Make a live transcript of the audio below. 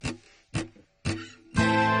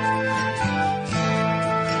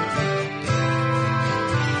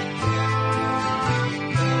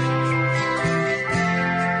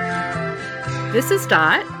This is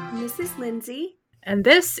Dot. And this is Lindsay. And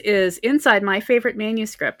this is Inside My Favorite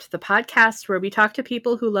Manuscript, the podcast where we talk to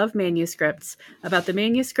people who love manuscripts about the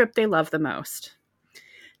manuscript they love the most.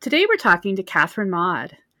 Today we're talking to Kathryn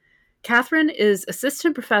Maude. Kathryn is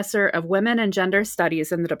Assistant Professor of Women and Gender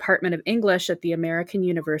Studies in the Department of English at the American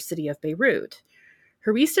University of Beirut.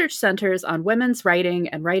 Her research centers on women's writing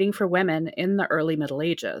and writing for women in the early Middle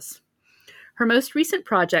Ages. Her most recent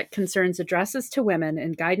project concerns addresses to women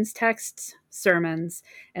in guidance texts, sermons,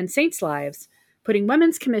 and saints' lives, putting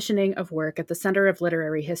women's commissioning of work at the center of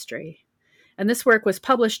literary history. And this work was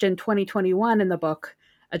published in 2021 in the book,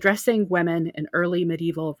 Addressing Women in Early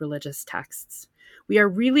Medieval Religious Texts. We are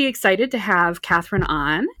really excited to have Kathryn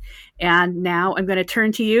on. And now I'm going to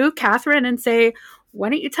turn to you, Kathryn, and say, why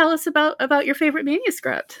don't you tell us about your favorite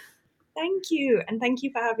manuscript? Thank you. And thank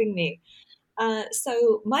you for having me.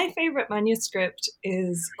 So my favorite manuscript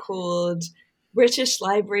is called British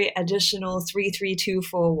Library Additional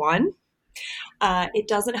 33241. It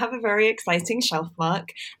doesn't have a very exciting shelf mark,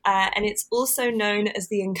 and it's also known as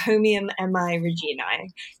the Encomium Emmae reginae,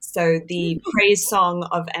 so the praise song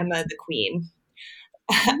of Emma the Queen.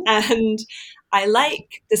 And I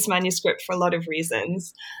like this manuscript for a lot of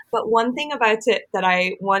reasons, but one thing about it that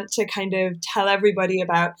I want to kind of tell everybody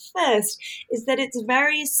about first is that it's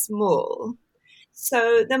very small.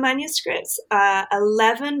 So the manuscript's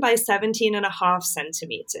 11 by 17.5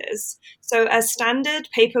 centimeters. So a standard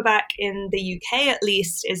paperback in the UK, at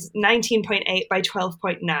least, is 19.8 by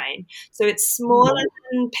 12.9. So it's smaller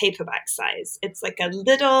than paperback size. It's like a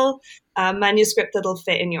little manuscript that'll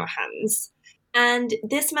fit in your hands. And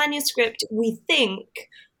this manuscript, we think,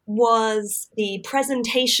 was the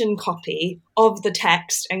presentation copy of the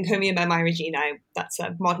text, Encomium Emmae reginae. That's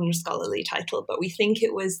a modern scholarly title, but we think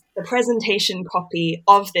it was the presentation copy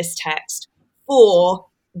of this text for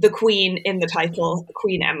the queen in the title,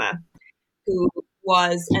 Queen Emma, who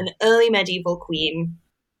was an early medieval queen.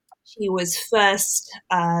 She was first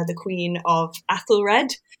the queen of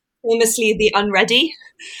Athelred, famously the Unready,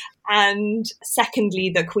 and secondly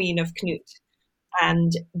the queen of Canute.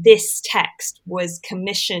 And this text was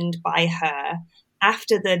commissioned by her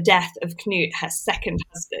after the death of Canute, her second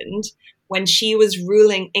husband, when she was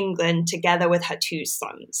ruling England together with her two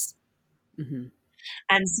sons. Mm-hmm.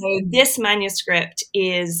 And so this manuscript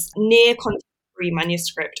is near contemporary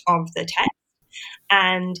manuscript of the text,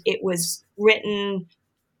 and it was written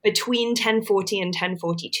between 1040 and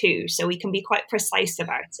 1042. So we can be quite precise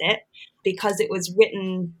about it, because it was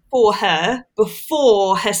written for her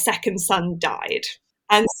before her second son died.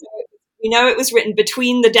 And so we know it was written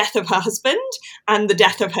between the death of her husband and the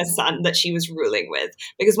death of her son that she was ruling with.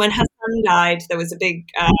 Because when her son died, there was a big,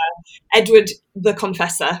 Edward the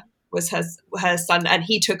Confessor was her son, and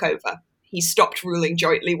he took over. He stopped ruling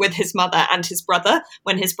jointly with his mother and his brother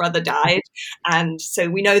when his brother died. And so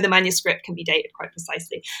we know the manuscript can be dated quite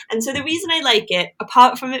precisely. And so the reason I like it,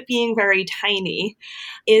 apart from it being very tiny,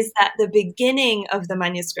 is that the beginning of the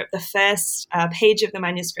manuscript, the first page of the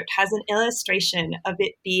manuscript, has an illustration of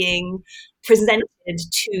it being presented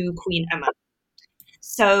to Queen Emma.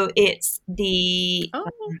 So it's the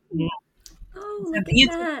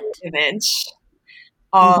beautiful image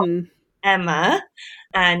of Emma,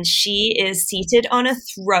 and she is seated on a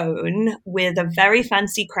throne with a very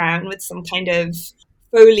fancy crown with some kind of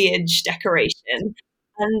foliage decoration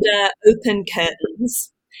under open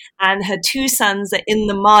curtains. And her two sons are in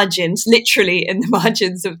the margins, literally in the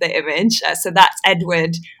margins of the image. So that's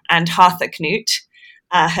Edward and Harthacnut,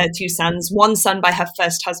 her two sons, one son by her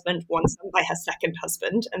first husband, one son by her second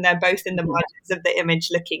husband, and they're both in the margins of the image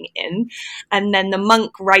looking in. And then the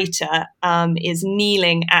monk writer is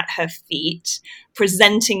kneeling at her feet,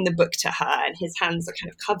 presenting the book to her, and his hands are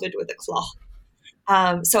kind of covered with a cloth.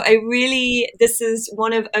 So this is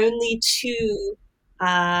one of only two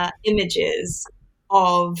images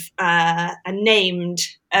of a named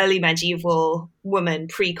early medieval woman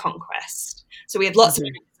pre-conquest. So we have lots of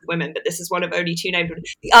women, but this is one of only two named women.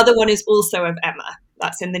 The other one is also of Emma.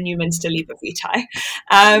 That's in the Newminster Liber Vitae.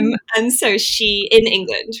 And so she, in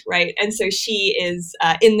England, right? And so she is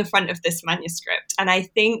in the front of this manuscript. And I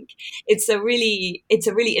think it's a really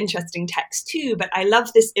interesting text too, but I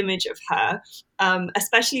love this image of her,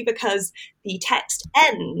 especially because the text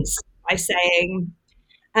ends by saying,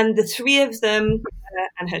 and the three of them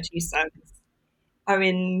and her two sons are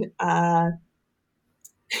in...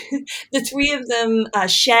 the three of them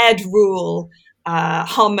shared rule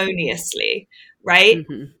harmoniously, right?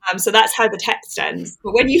 Mm-hmm. So that's how the text ends.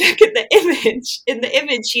 But when you look at the image, in the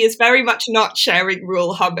image, she is very much not sharing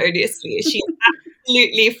rule harmoniously. She is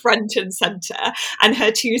absolutely front and center, and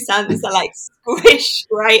her two sons are like squished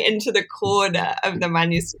right into the corner of the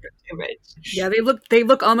manuscript image. Yeah, they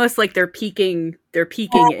look almost like they're peeking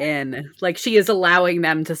in. Like she is allowing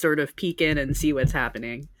them to sort of peek in and see what's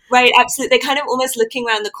happening. Right, absolutely. They're kind of almost looking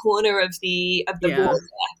around the corner of the Yeah. border,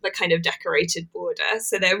 the kind of decorated border.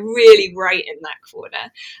 So they're really right in that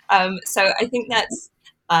corner. So I think that's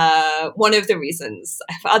one of the reasons,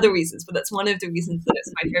 for other reasons, but that's one of the reasons that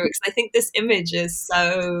it's my favorite, because I think this image is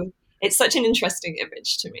it's such an interesting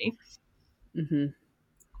image to me. Mm-hmm.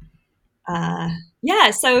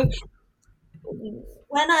 Yeah, so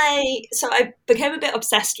I became a bit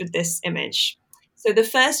obsessed with this image. So the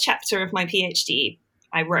first chapter of my PhD,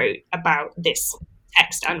 I wrote about this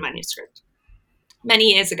text and manuscript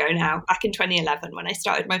many years ago now, back in 2011 when I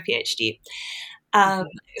started my PhD. It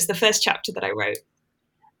was the first chapter that I wrote,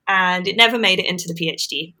 and it never made it into the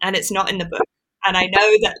PhD, and it's not in the book. And I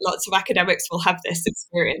know that lots of academics will have this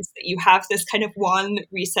experience, that you have this kind of one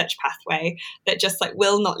research pathway that just like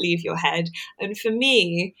will not leave your head. And for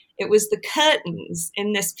me, it was the curtains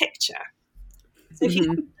in this picture. So if you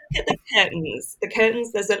look at the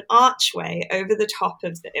curtains, there's an archway over the top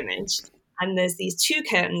of the image, and there's these two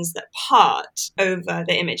curtains that part over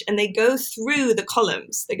the image, and they go through the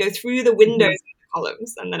columns. They go through the windows of the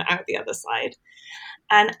columns and then out the other side.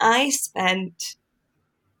 And I spent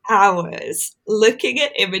hours looking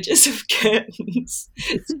at images of curtains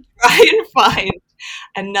to try and find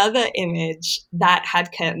another image that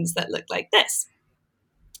had curtains that looked like this.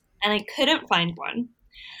 And I couldn't find one.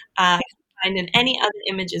 I couldn't find in any other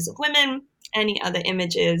images of women, any other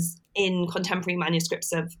images in contemporary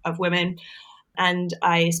manuscripts of women. And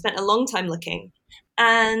I spent a long time looking.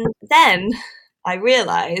 And then I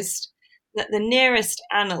realized that the nearest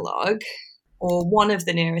analog, or one of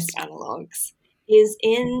the nearest analogs, is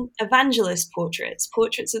in evangelist portraits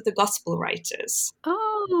of the gospel writers.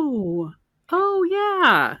 Oh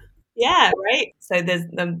yeah. Yeah, right. So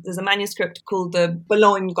there's a manuscript called the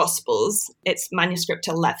Boulogne Gospels. It's manuscript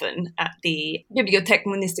 11 at the Bibliothèque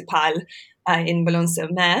Municipale in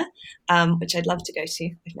Boulogne-sur-Mer, which I'd love to go to.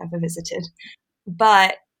 I've never visited.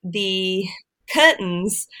 But the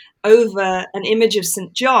curtains over an image of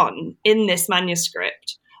St. John in this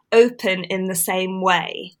manuscript open in the same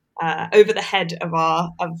way, over the head of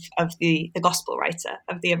the gospel writer,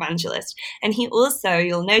 of the evangelist. And he also,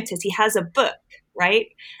 you'll notice, he has a book, right?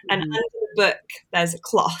 And under the book, there's a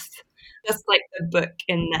cloth, just like the book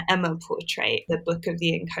in the Emma portrait, the book of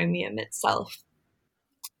the Encomium itself.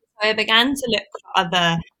 So I began to look for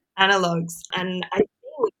other analogues, and I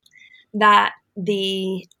think that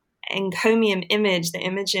the Encomium image, the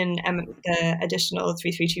image in the additional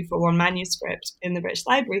 33241 manuscript in the British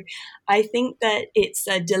Library, I think that it's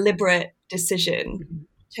a deliberate decision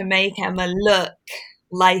to make Emma look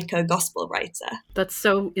like a gospel writer. That's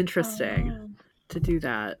so interesting to do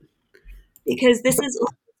that. Because this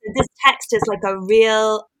text is like a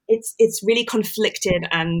real, it's really conflicted,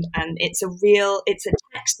 and it's a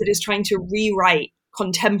text that is trying to rewrite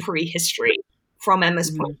contemporary history from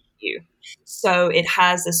Emma's point of view. So it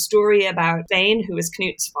has a story about Vane, who was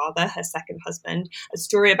Knut's father, her second husband, a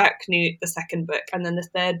story about Knut, the second book, and then the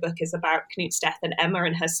third book is about Knut's death and Emma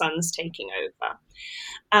and her sons taking over.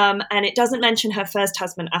 And it doesn't mention her first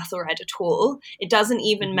husband, Athelred, at all. It doesn't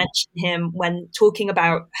even mention him when talking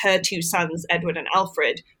about her two sons, Edward and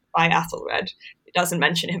Alfred, by Athelred. It doesn't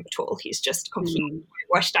mention him at all. He's just completely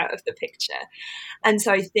washed out of the picture. And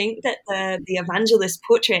so I think that the evangelist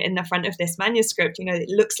portrait in the front of this manuscript, it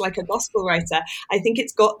looks like a gospel writer. I think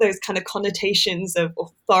it's got those kind of connotations of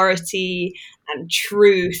authority and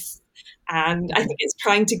truth. And I think it's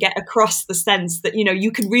trying to get across the sense that,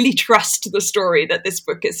 you can really trust the story that this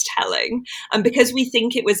book is telling. And because we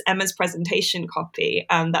think it was Emma's presentation copy,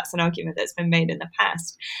 that's an argument that's been made in the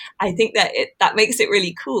past. I think that that makes it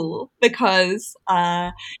really cool, because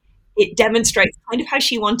it demonstrates kind of how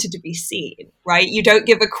she wanted to be seen, right? You don't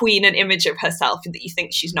give a queen an image of herself that you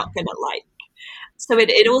think she's not going to like. So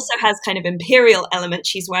it also has kind of imperial elements.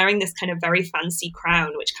 She's wearing this kind of very fancy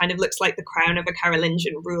crown, which kind of looks like the crown of a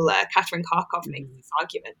Carolingian ruler. Kathryn Maude makes this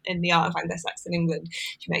argument in The Art of Anglo-Saxon England.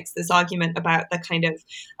 She makes this argument about the kind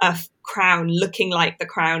of crown looking like the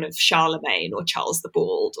crown of Charlemagne or Charles the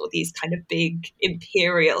Bald, or these kind of big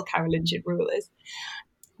imperial Carolingian rulers.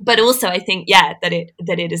 But also, I think, that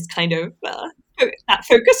it is kind of that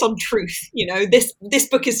focus on truth. This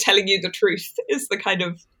book is telling you the truth is the kind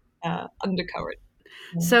of undercurrent.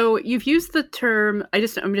 So you've used the term. I'm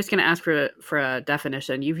just going to ask for a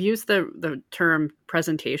definition. You've used the term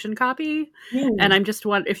presentation copy, and I'm just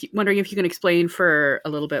wondering if you can explain for a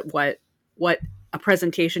little bit what a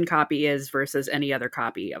presentation copy is versus any other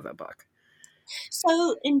copy of a book.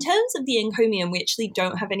 So in terms of the Encomium, we actually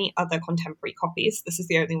don't have any other contemporary copies. This is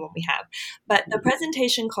the only one we have. But the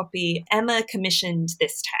presentation copy, Emma commissioned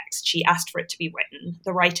this text. She asked for it to be written.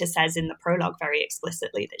 The writer says in the prologue very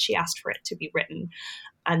explicitly that she asked for it to be written,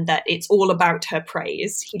 and that it's all about her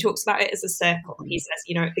praise. He talks about it as a circle. He says,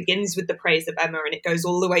 it begins with the praise of Emma and it goes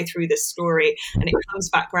all the way through this story and it comes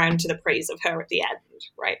back round to the praise of her at the end,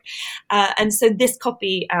 right? And so this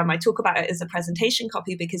copy, I talk about it as a presentation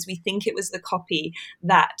copy because we think it was the copy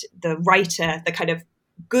that the writer, the kind of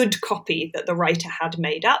good copy that the writer had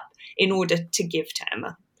made up in order to give to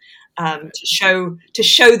Emma, to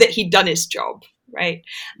show that he'd done his job, right?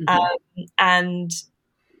 And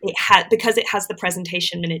because it has the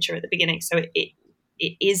presentation miniature at the beginning, so it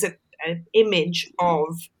is an image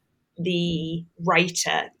of the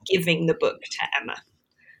writer giving the book to Emma.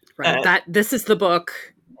 Right. This is the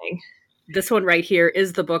book. This one right here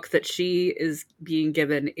is the book that she is being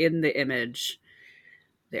given in the image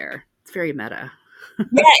there. It's very meta.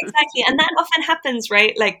 Yeah, exactly. And that often happens,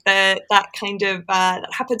 right? Like that kind of,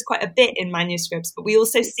 that happens quite a bit in manuscripts, but we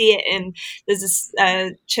also see it there's this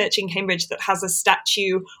church in Cambridge that has a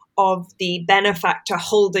statue of the benefactor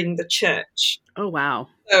holding the church. Oh, wow.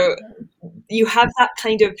 So you have that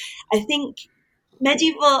kind of, I think,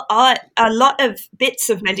 medieval art, a lot of bits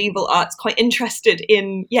of medieval art's quite interested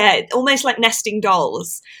in, almost like nesting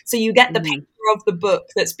dolls. So you get the picture of the book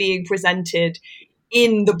that's being presented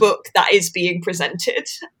in the book that is being presented.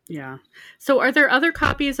 Yeah. So are there other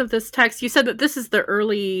copies of this text? You said that this is the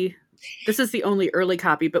only early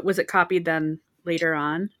copy, but was it copied then later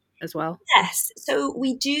on as well? Yes. So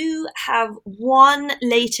we do have one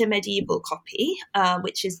later medieval copy,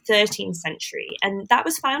 which is 13th century. And that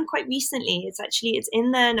was found quite recently. It's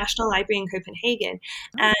in the National Library in Copenhagen.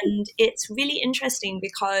 And it's really interesting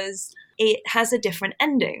because it has a different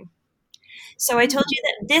ending. So I told you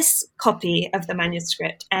that this copy of the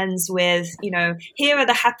manuscript ends with, here are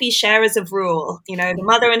the happy sharers of rule, the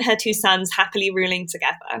mother and her two sons happily ruling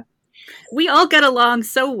together. We all get along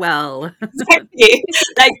so well. Exactly.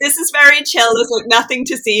 Like, this is very chill. There's like nothing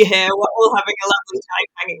to see here. We're all having a lovely time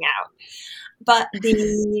hanging out. But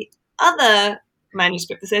the other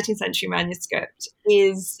manuscript, the 13th century manuscript,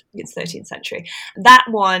 it's 13th century. That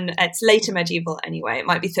one, it's later medieval anyway. It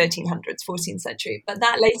might be 1300s, 14th century. But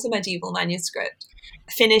that later medieval manuscript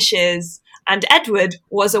finishes, and Edward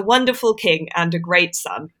was a wonderful king and a great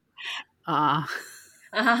son.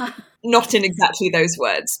 Not in exactly those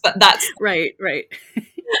words, but that's right.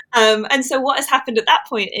 And so what has happened at that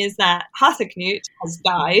point is that Harthacnut has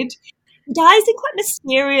died. He dies in quite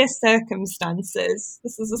mysterious circumstances.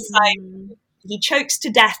 This is a sign. He chokes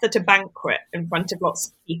to death at a banquet in front of lots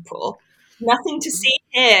of people. Nothing to see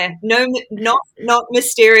here. No, not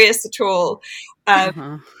mysterious at all.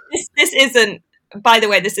 This isn't. By the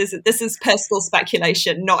way, this is personal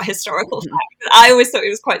speculation, not historical fact. I always thought it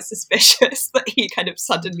was quite suspicious that he kind of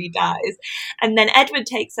suddenly dies, and then Edward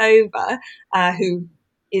takes over, who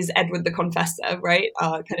is Edward the Confessor, right?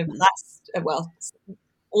 Kind of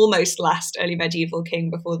almost last early medieval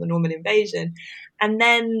king before the Norman invasion. And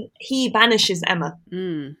then he banishes Emma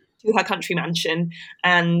to her country mansion,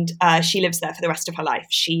 and she lives there for the rest of her life.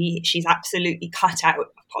 She's absolutely cut out of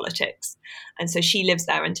politics, and so she lives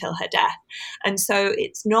there until her death. And so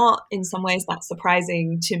it's not in some ways that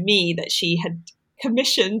surprising to me that she had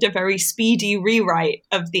commissioned a very speedy rewrite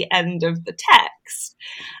of the end of the text.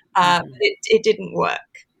 It didn't work.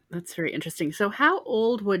 That's very interesting. So how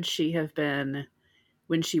old would she have been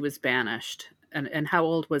when she was banished? And how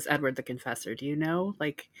old was Edward the Confessor? Do you know?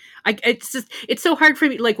 Like, it's so hard for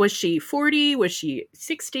me. Like, was she 40? Was she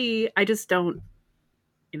 60? I just don't,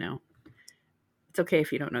 it's okay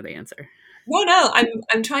if you don't know the answer. No,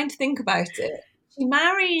 I'm trying to think about it. She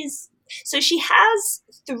marries, so she has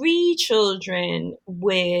 3 children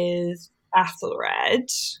with Athelred,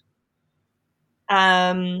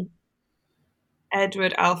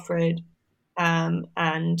 Edward, Alfred,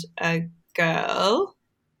 and a girl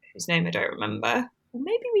whose name I don't remember. Or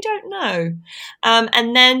maybe we don't know.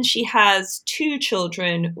 And then she has 2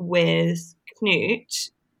 children with Knut,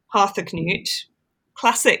 Harthacnut.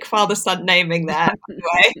 Classic father-son naming there, by the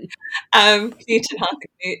way. Knut and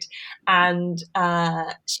Harthacnut. And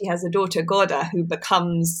she has a daughter, Gorda, who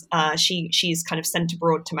becomes, she's kind of sent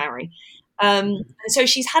abroad to marry. And so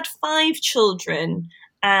she's had 5 children,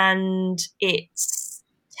 and it's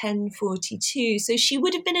 1042. So she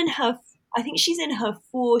would have been I think she's in her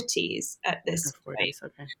 40s at this point.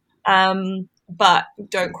 Okay. But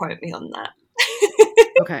don't quote me on that.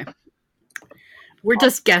 Okay. We're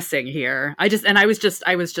just guessing here. I was just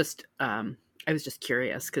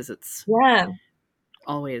curious because it's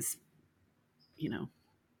always,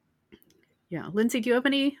 Yeah. Lindsay, do you have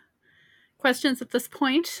any questions at this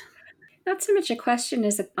point? Not so much a question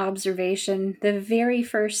as an observation. The very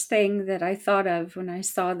first thing that I thought of when I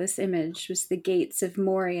saw this image was the gates of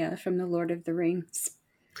Moria from The Lord of the Rings.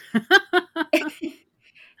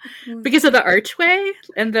 Because of the archway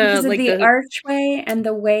and because of the archway and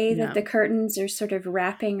the way that the curtains are sort of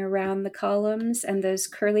wrapping around the columns and those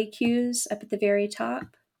curly cues up at the very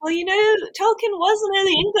top. Well, Tolkien was an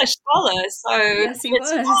early English scholar, so yes, he was.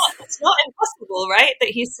 It's not impossible, right? That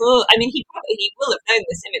he saw. I mean, he will have known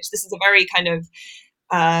this image. This is a very kind of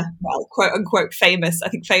quote unquote famous. I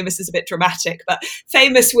think famous is a bit dramatic, but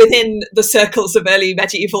famous within the circles of early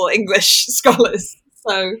medieval English scholars.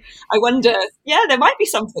 So I wonder, there might be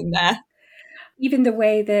something there. Even the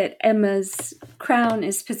way that Emma's crown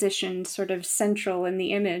is positioned sort of central in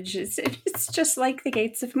the image, it's just like the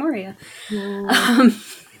gates of Moria.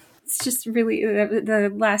 It's just really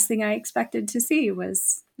the last thing I expected to see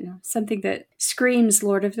was something that screams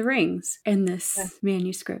Lord of the Rings in this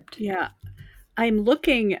manuscript. Yeah. I'm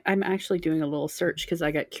actually doing a little search because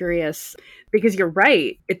I got curious, because you're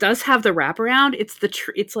right. It does have the wraparound.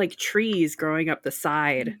 It's like trees growing up the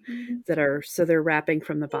side they're wrapping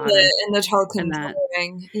from the bottom. In the Tolkien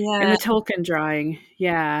drawing. Yeah. In the Tolkien drawing.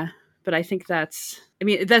 Yeah. But I think this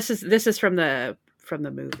is from the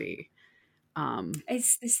movie.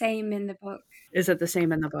 It's the same in the book. Is it the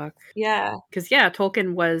same in the book? Yeah. Because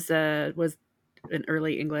Tolkien was an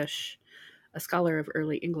early English, a scholar of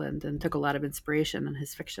early England, and took a lot of inspiration in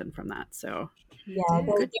his fiction from that. So there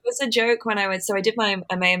was a joke when I did my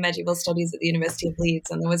MA in medieval studies at the University of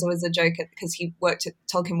Leeds, and there was always a joke because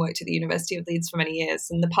Tolkien worked at the University of Leeds for many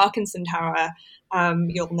years, and the Parkinson Tower,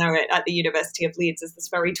 you'll know it at the University of Leeds, is this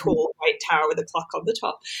very tall white tower with a clock on the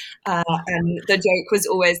top, and the joke was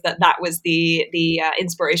always that was the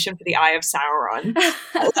inspiration for the Eye of Sauron.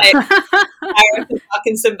 The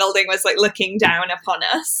Parkinson building was like looking down upon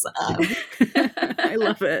us. I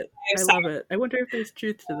love it. I wonder if there's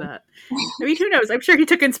truth to that. I mean, who knows? I'm sure he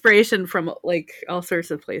took inspiration from like all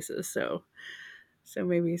sorts of places. So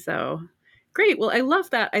maybe so. Great. Well, I love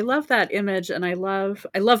that. I love that image, and I love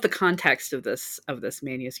the context of this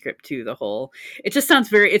manuscript too. The whole, it just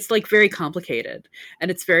sounds it's like very complicated, and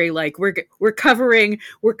it's very like we're covering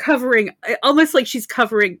almost like she's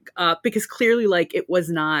covering up, because clearly like it was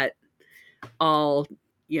not all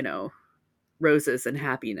roses and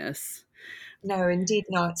happiness. No, indeed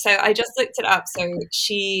not. So I just looked it up. So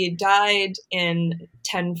she died in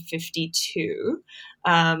 1052.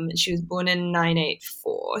 She was born in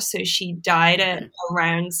 984. So she died at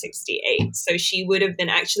around 68. So she would have been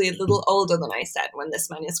actually a little older than I said when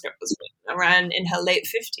this manuscript was written, around in her late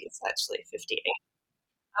 50s, actually, 58.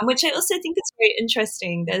 Which I also think is very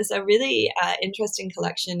interesting. There's a really interesting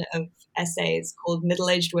collection of essays called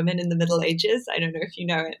Middle-Aged Women in the Middle Ages. I don't know if you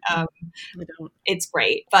know it. I don't. It's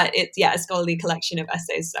great, but it's a scholarly collection of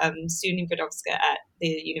essays. Suni Brodowska at the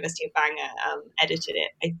University of Bangor edited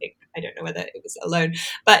it, I think. I don't know whether it was alone,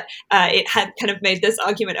 but it had kind of made this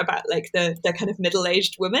argument about like the kind of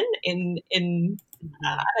middle-aged woman in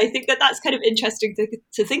I think that's kind of interesting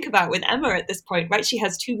to think about with Emma at this point, right? She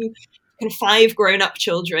has two and 5 grown-up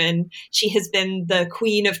children. She has been the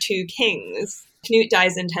queen of 2 kings. Knut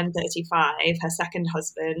dies in 1035, her second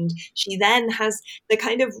husband. She then has the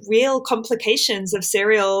kind of real complications of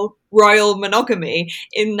serial royal monogamy,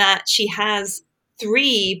 in that she has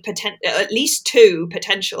at least 2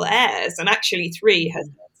 potential heirs, and actually 3. Her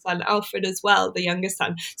son Alfred as well, the youngest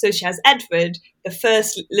son. So she has Edward, the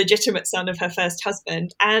first legitimate son of her first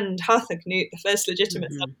husband, and Harthacnut, the first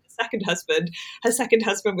legitimate son of her second husband. Her second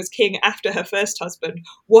husband was king after her first husband.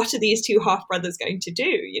 What are these 2 half-brothers going to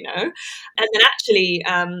do, And then actually,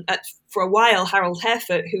 for a while, Harold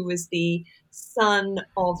Harefoot, who was the son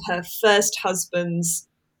of her first husband's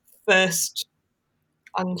first,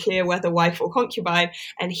 unclear whether wife or concubine,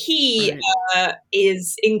 and he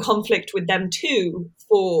is in conflict with them too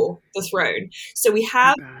for the throne. So we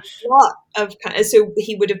have a lot of, so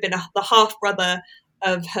he would have been the half brother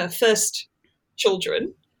of her first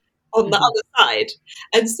children on the other side,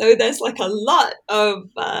 and so there's like a lot of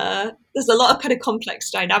kind of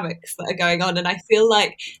complex dynamics that are going on. And I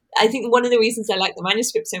think one of the reasons I like the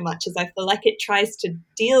manuscript so much is I feel like it tries to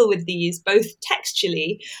deal with these both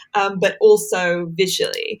textually but also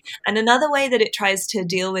visually. And another way that it tries to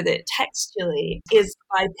deal with it textually is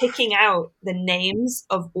by picking out the names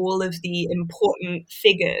of all of the important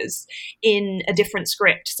figures in a different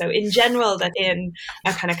script. So in general, that in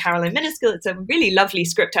a kind of Caroline minuscule, it's a really lovely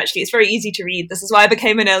script, actually. It's very easy to read. This is why I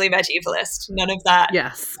became an early medievalist. None of that.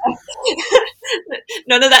 Yes.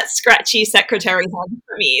 None of that scratchy secretary hand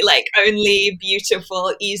for me, like only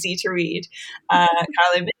beautiful, easy to read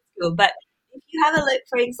Caroline minuscule. But you have a look,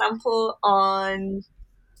 for example, on,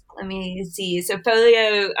 let me see, so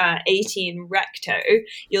folio 18 recto,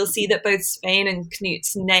 you'll see that both Spain and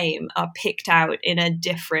Knut's name are picked out in a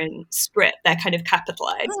different script. They're kind of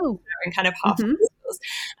capitalized. Oh. They're in kind of half capitals.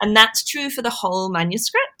 And that's true for the whole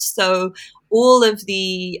manuscript. So all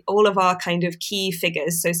of our kind of key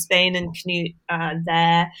figures, so Spain and Knut,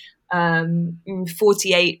 they're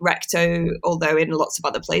 48 recto, although in lots of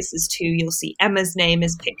other places too, you'll see Emma's name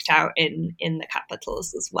is picked out in the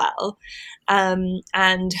capitals as well.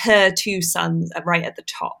 And her two sons are right at the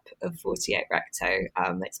top of 48 recto.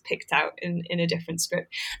 It's picked out in a different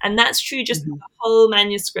script. And that's true, just the whole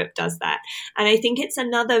manuscript does that. And I think it's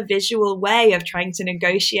another visual way of trying to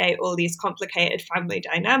negotiate all these complicated family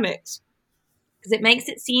dynamics, because it makes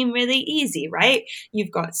it seem really easy, right? You've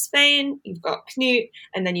got Spain, you've got Knut,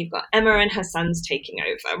 and then you've got Emma and her sons taking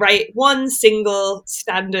over, right? One single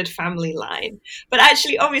standard family line. But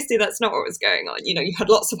actually, obviously, that's not what was going on. You know, you had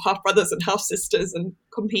lots of half-brothers and half-sisters and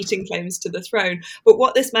competing claims to the throne. But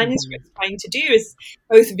what this manuscript is trying to do is,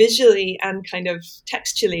 both visually and kind of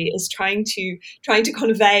textually, is trying to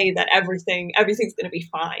convey that everything's going to be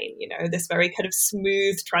fine, you know, this very kind of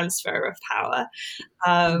smooth transfer of power.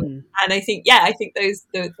 And I think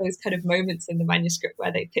those kind of moments in the manuscript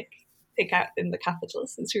where they pick out in the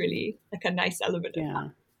capitals is really like a nice element of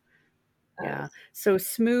that. Yeah. So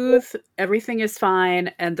smooth, everything is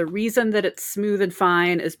fine. And the reason that it's smooth and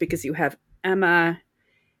fine is because you have Emma,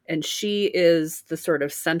 and she is the sort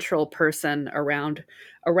of central person around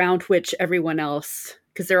which everyone else,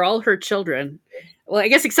 because they're all her children. Well, I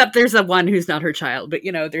guess except there's the one who's not her child, but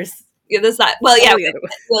you know, there's that. Well, yeah,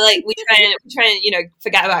 we try and you know,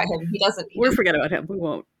 forget about him. We'll forget about him.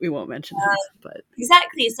 We won't mention him. But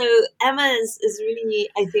exactly. So Emma is really,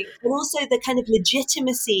 I think, and also the kind of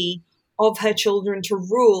legitimacy of her children to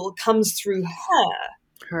rule comes through her.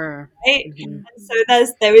 Right? And so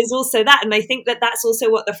there is also that, and I think that's also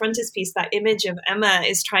what the frontispiece, that image of Emma,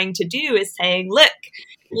 is trying to do, is saying, look,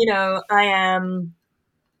 you know, I am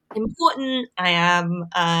important, I am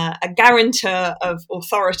a guarantor of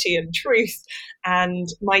authority and truth, and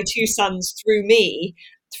my two sons, through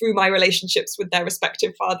my relationships with their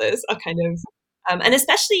respective fathers, are kind of and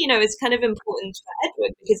especially, you know, it's kind of important for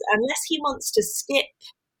Edward, because unless he wants to skip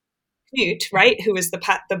Knut, right, who was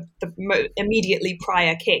the immediately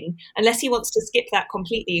prior king, unless he wants to skip that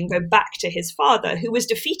completely and go back to his father, who was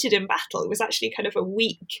defeated in battle, it was actually kind of a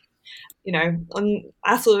weak, you know,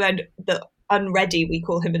 Athelred the Unready, we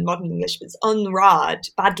call him in modern English, but it's unrad,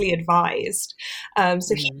 badly advised.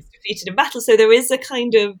 So he was defeated in battle. So there is a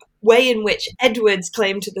kind of way in which Edward's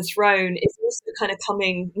claim to the throne is also kind of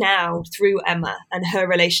coming now through Emma and her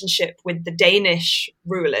relationship with the Danish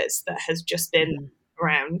rulers that has just been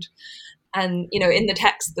around. And, you know, in the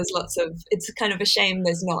text, there's it's kind of a shame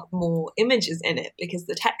there's not more images in it, because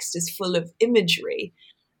the text is full of imagery.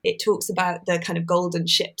 It talks about the kind of golden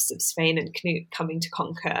ships of Spain and Knut coming to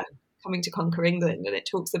conquer England, and it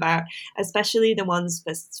talks about, especially the ones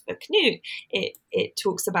for Knut, it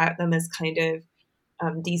talks about them as kind of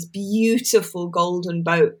these beautiful golden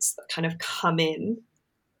boats that kind of come in,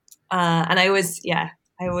 and I always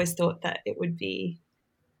thought that it would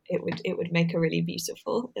make a really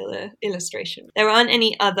beautiful illustration. There aren't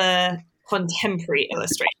any other contemporary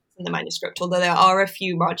illustrations in the manuscript, although there are a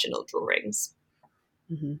few marginal drawings.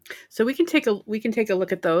 So we can take a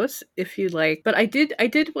look at those if you like. But I did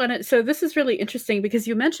want to. So this is really interesting, because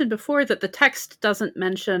you mentioned before that the text doesn't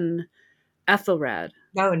mention Ethelred.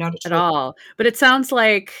 No, not at all. But it sounds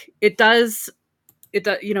like it does. It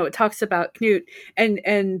you know, it talks about Knut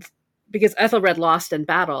and because Ethelred lost in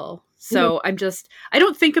battle. So I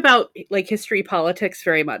don't think about like history, politics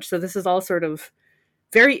very much. So this is all sort of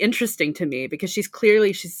very interesting to me, because she's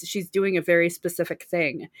doing a very specific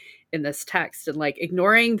thing in this text, and like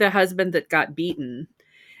ignoring the husband that got beaten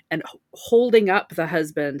and holding up the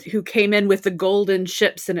husband who came in with the golden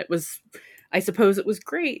ships. And I suppose it was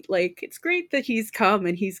great. Like, it's great that he's come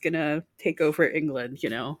and he's going to take over England, you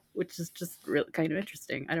know, which is just really kind of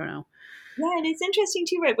interesting. I don't know. Yeah, and it's interesting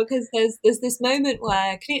too, right? Because there's this moment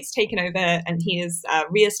where Knut's taken over and he has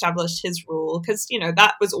reestablished his rule, because, you know,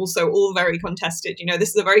 that was also all very contested. You know, this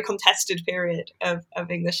is a very contested period of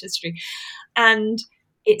English history. And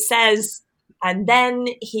it says, and then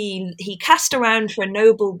he cast around for a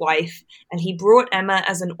noble wife, and he brought Emma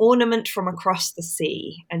as an ornament from across the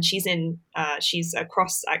sea. And she's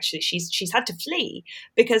across, actually, she's had to flee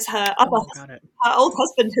because her old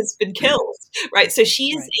husband has been killed, right? So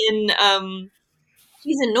she's in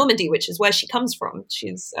Normandy, which is where she comes from.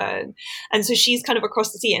 And so she's kind of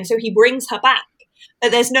across the sea, and so he brings her back.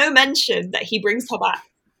 But there's no mention that he brings her back,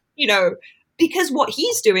 you know, because what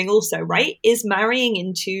he's doing also, right, is by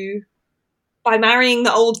marrying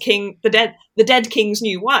the old king, the dead king's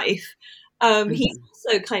new wife, he's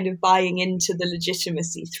also kind of buying into the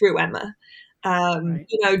legitimacy through Emma. Right.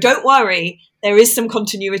 Don't worry, there is some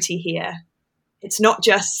continuity here. It's not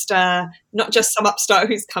just some upstart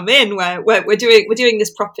who's come in. We're doing this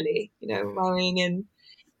properly. Marrying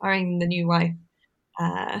the new wife.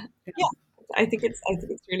 Yeah, I think it's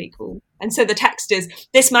really cool. And so the text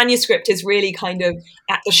this manuscript is really kind of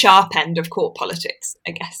at the sharp end of court politics,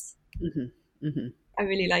 I guess. Mm-hmm. Mm-hmm. I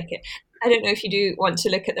really like it. I don't know if you do want to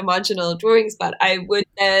look at the marginal drawings, but I would.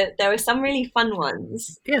 There are some really fun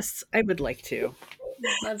ones. Yes, I would like to.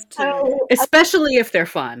 Love to. Especially if they're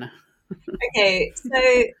fun. Okay,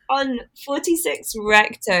 so on 46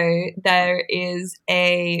 recto, there is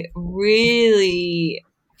a really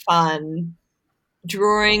fun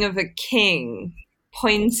drawing of a king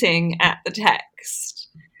pointing at the text.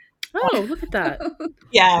 Oh, look at that.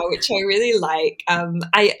 Yeah, which I really like.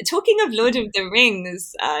 Talking of Lord of the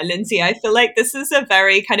Rings, Lindsay, I feel like this is a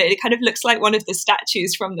very it kind of looks like one of the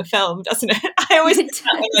statues from the film, doesn't it? I always think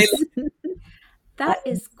that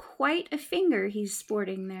is quite a finger he's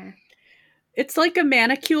sporting there. It's like a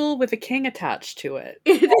manicule with a king attached to it.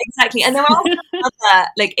 Exactly. And there are also other,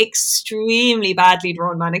 extremely badly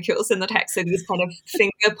drawn manicules in the text. So these kind of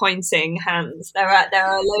finger pointing hands. There are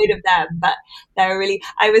a load of them, but they're really.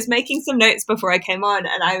 I was making some notes before I came on,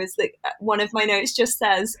 and I was one of my notes just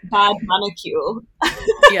says "bad manicule."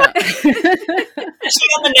 Yeah. Actually,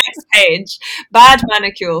 on the next page, bad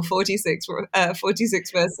manicule 46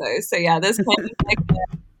 verso. So yeah, there's kind of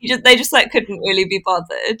they just couldn't really be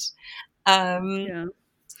bothered. Yeah.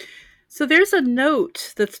 So there's a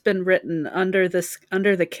note that's been written under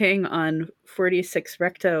the king on 46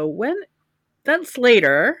 recto. That's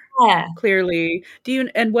later. Yeah. Clearly.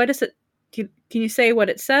 What is it? Can you say what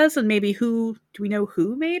it says and maybe do we know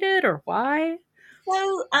who made it or why?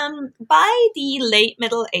 So, by the late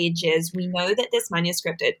Middle Ages, we know that this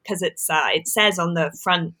manuscript, because it says on the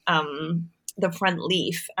front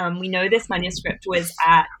leaf, we know this manuscript was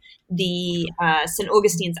at the St.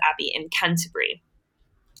 Augustine's Abbey in Canterbury.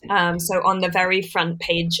 So on the very front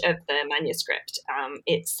page of the manuscript,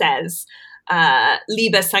 it says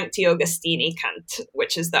Liber Sancti Augustini Cant,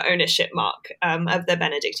 which is the ownership mark of the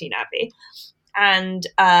Benedictine Abbey. And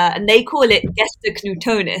they call it Gesta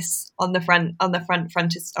Knutonis on the front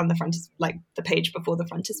like the page before the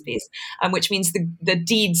frontispiece, which means the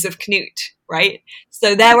deeds of Knut, right?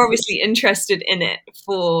 So they're obviously interested in it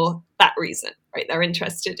for that reason, right? They're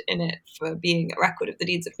interested in it for being a record of the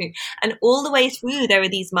deeds of Knut. And all the way through, there are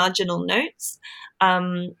these marginal notes.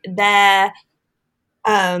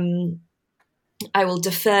 I will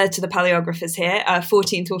defer to the paleographers here,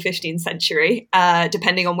 14th or 15th century,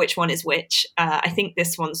 depending on which one is which. I think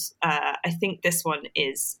this one is 15th,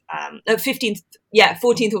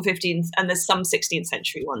 14th or 15th, and there's some 16th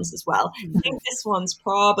century ones as well. I think this one's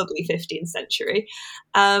probably 15th century.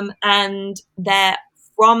 And they're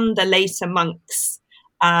from the later monks,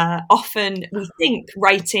 often, we think,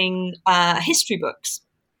 writing history books.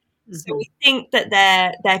 Mm-hmm. So we think that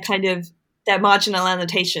they're kind of they're marginal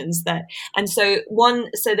annotations they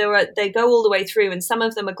go all the way through, and some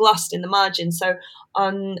of them are glossed in the margin. So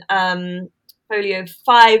on folio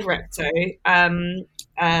 5 recto,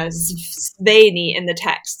 Sveni in the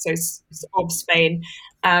text, so of Spain,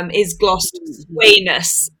 is glossed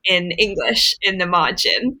Swainus in English in the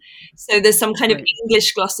margin. So there's some kind of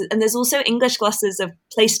English glosses, and there's also English glosses of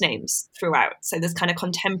place names throughout. So there's kind of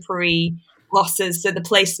contemporary glosses. So the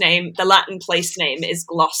Latin place name is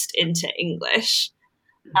glossed into English.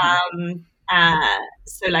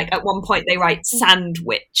 So at one point they write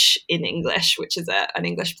Sandwich in English, which is an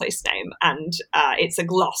English place name, and it's a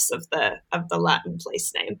gloss of the Latin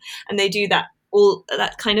place name. And they do that all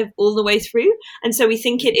the way through. And so we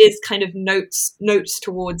think it is kind of notes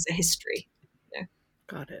towards a history.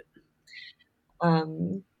 Got it.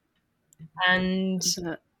 And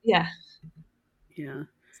yeah.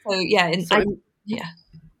 So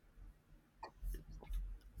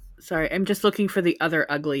sorry, I'm just looking for the other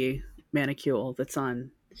ugly manicule that's on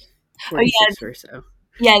 46 or so.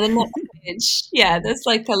 Yeah, the next page. Yeah, there's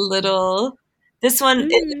a little. This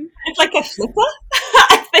one is kind of like a flipper,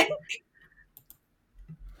 I think.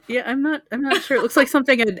 Yeah, I'm not sure. It looks like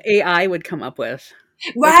something an AI would come up with.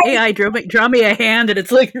 Right. AI draw me a hand, and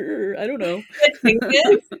it's like I don't know.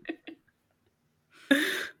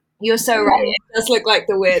 You're so right. It does look like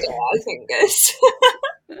the weird AI fingers.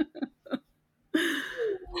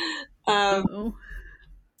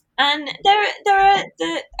 And there are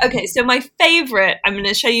okay. So I'm going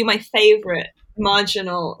to show you my favorite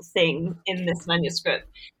marginal thing in this manuscript.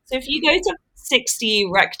 So if you go to 60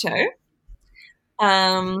 recto.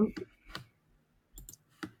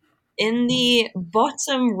 In the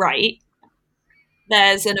bottom right,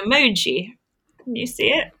 there's an emoji. Can you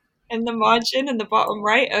see it in the margin in the bottom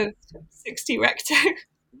right of 60 recto?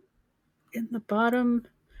 In the bottom,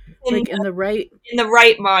 like in the right in the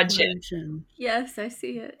right margin. margin. Yes, I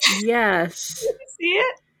see it. Yes. You see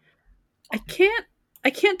it? I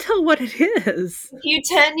can't tell what it is. If you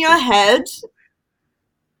turn your head,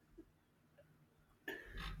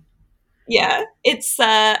 yeah,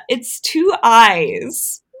 it's two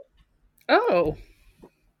eyes. Oh.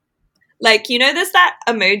 Like, you know, there's that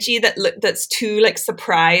emoji that's two like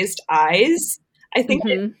surprised eyes. I think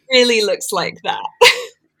it really looks like that.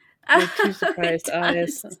 Like two surprised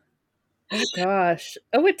eyes. Oh gosh.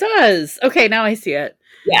 Oh, it does. Okay, now I see it.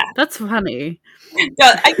 Yeah, that's funny.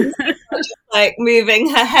 I can see her just like moving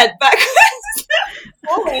her head backwards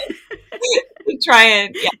forward to try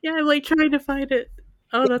and yeah, I'm like trying to find it.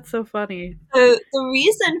 Oh, that's so funny. So the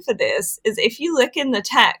reason for this is if you look in the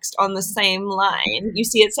text on the same line, you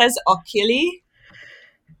see it says oculi.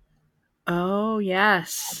 Oh,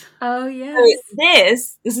 yes. Oh, yes. So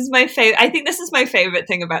this is my favorite. I think this is my favorite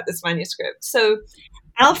thing about this manuscript. So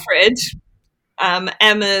Alfred,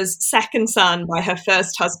 Emma's second son by her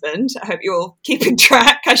first husband. I hope you're all keeping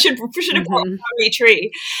track. I should have brought a family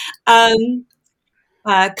tree.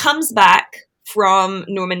 Comes back from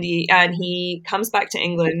Normandy and he comes back to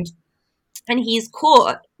England and he's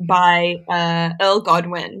caught by Earl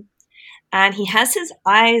Godwin and he has his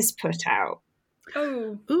eyes put out.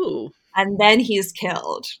 Oh. Ooh. And then he's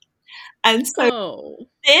killed. And so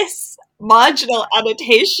this marginal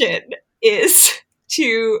annotation is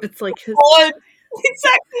to record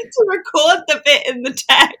the bit in the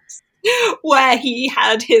text where he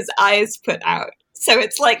had his eyes put out. So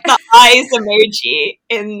it's like the eyes emoji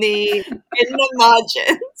in the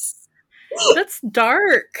margins. That's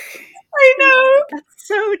dark. I know. That's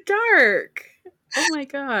so dark. Oh my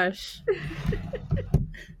gosh.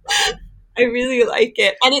 I really like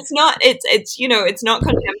it. And it's not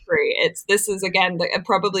contemporary. This is again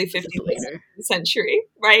probably 15th century,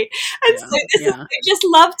 right? And so I just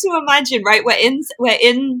love to imagine, right? We're in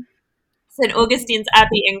St. Augustine's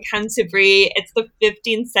Abbey in Canterbury. It's the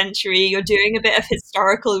 15th century. You're doing a bit of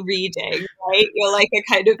historical reading, right? You're like a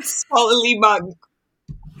kind of scholarly monk.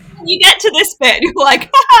 And you get to this bit and you're like,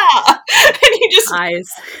 ha! And you just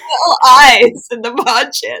little eyes in the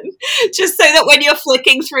margin, just so that when you're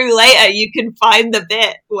flicking through later, you can find the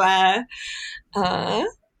bit where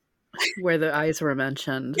the eyes were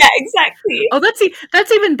mentioned. Yeah, exactly. Oh,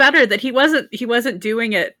 that's even better that he wasn't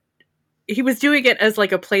doing it. He was doing it as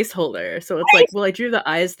like a placeholder. So it's like, well, I drew the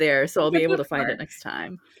eyes there, so I'll be able to find it next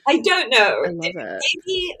time. I don't know. I love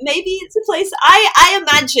it. Maybe it's a place. I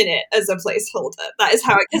imagine it as a placeholder. That is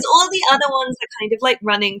how it. Because all the other ones are kind of like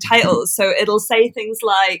running titles, so it'll say things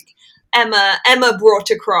like Emma brought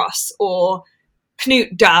across, or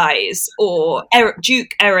Knut dies, or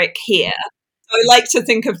Duke Eric here. So I like to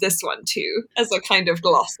think of this one too as a kind of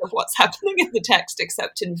gloss of what's happening in the text,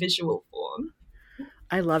 except in visual form.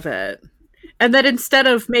 I love it. And that instead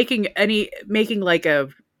of making like a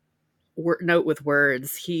note with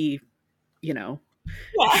words, he, drew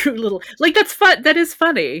little, like, that's fun. That is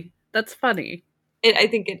funny. That's funny. I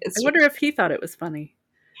think it is. I wonder if he thought it was funny.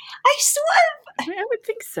 I would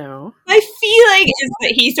think so. My feeling is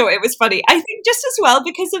that he thought it was funny. I think just as well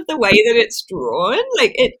because of the way that it's drawn.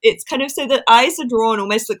 Like it's kind of so that eyes are drawn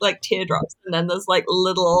almost look like teardrops, and then there's like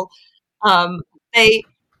little they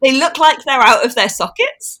look like they're out of their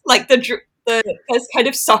sockets, like there's kind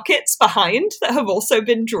of sockets behind that have also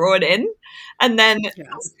been drawn in, and then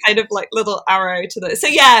it's kind of like little arrow to the. So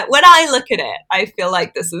yeah, when I look at it, I feel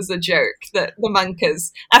like this is a joke that the monk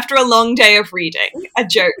has, after a long day of reading, a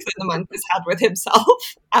joke that the monk has had with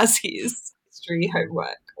himself as his history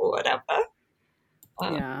homework or whatever.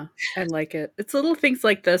 Yeah, I like it. It's little things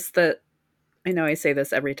like this that, I know I say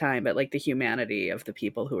this every time, but like the humanity of the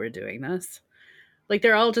people who are doing this. Like,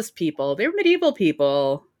 they're all just people. They're medieval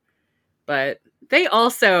people, but they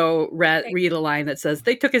also read a line that says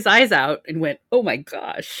they took his eyes out and went, "Oh my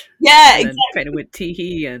gosh!" Yeah, and exactly. Kind of went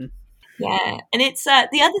tee-hee and and it's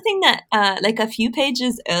the other thing that like a few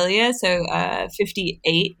pages earlier, so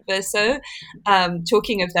 58 or so,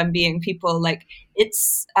 talking of them being people, like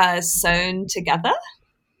it's sewn together.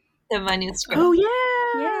 The manuscript. Oh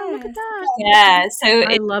yeah, look at that. Yeah, so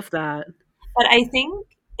I love that. But I think,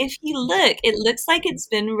 if you look, it looks like it's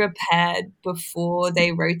been repaired before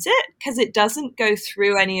they wrote it because it doesn't go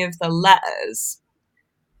through any of the letters.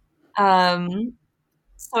 So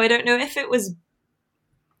I don't know if it was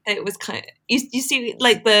it was kind of, you see,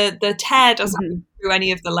 like the tear doesn't go through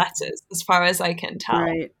any of the letters, as far as I can tell.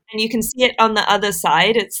 Right. And you can see it on the other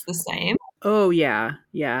side. It's the same. Oh, yeah.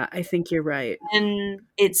 Yeah, I think you're right. And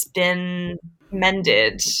it's been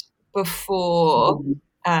mended before,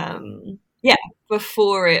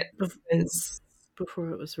 before it was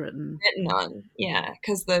Before it was written on. Yeah,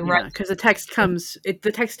 because the text comes.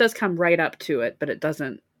 The text does come right up to it, but it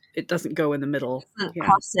doesn't go in the middle. Doesn't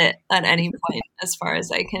cross it at any point, as far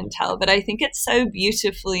as I can tell. But I think it's so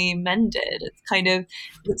beautifully mended.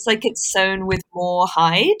 It's like it's sewn with more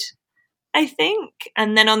hide, I think.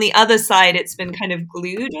 And then on the other side, it's been kind of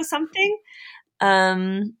glued or something.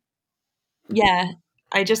 Yeah,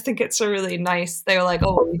 I just think it's a really nice. They were like,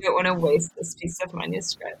 "Oh, we don't want to waste this piece of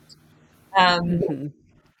manuscript." I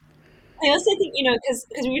also think, because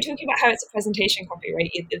we were talking about how it's a presentation copy, right?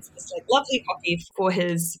 It's this like lovely copy for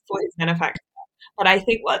his manufacturer. But I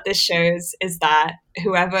think what this shows is that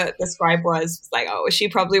whoever the scribe was like, "Oh, she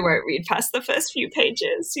probably won't read past the first few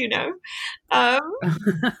pages," The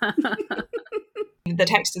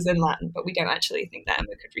text is in Latin, but we don't actually think that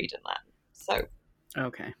Emma could read in Latin. So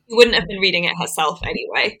okay, she wouldn't have been reading it herself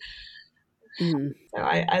anyway. So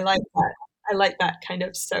I like that. I like that kind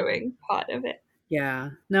of sewing part of it. Yeah.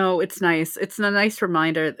 No, it's nice. It's a nice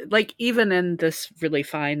reminder. Like, even in this really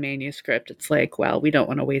fine manuscript, it's like, well, we don't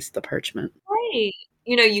want to waste the parchment. Right.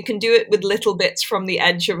 You can do it with little bits from the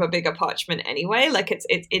edge of a bigger parchment anyway. Like it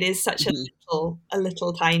is such a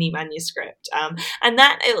little tiny manuscript. And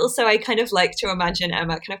that also, I kind of like to imagine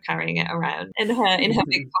Emma kind of carrying it around in her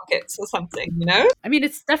big pockets or something, I mean,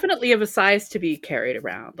 it's definitely of a size to be carried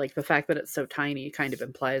around. Like, the fact that it's so tiny kind of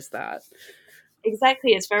implies that.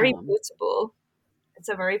 Exactly. It's very portable. It's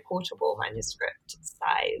a very portable manuscript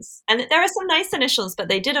size. And there are some nice initials, but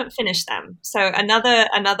they didn't finish them. So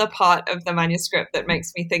another part of the manuscript that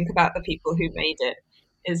makes me think about the people who made it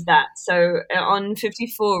is that. So on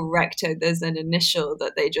 54 recto, there's an initial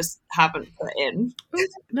that they just haven't put in.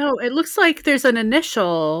 No, it looks like there's an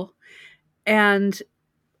initial, and,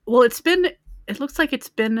 well, it looks like it's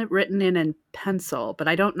been written in pencil, but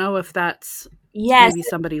I don't know if that's maybe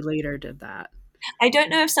somebody later did that. I don't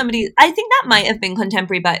know if I think that might have been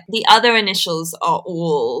contemporary, but the other initials are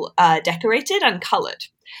all decorated and colored.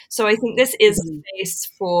 So I think this is space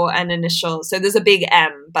for an initial. So there's a big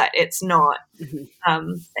M, but it's not,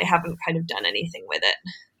 they haven't kind of done anything with it.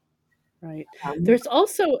 Right. There's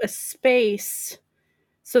also a space.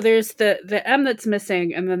 So there's the M that's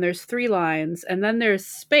missing, and then there's 3 lines, and then there's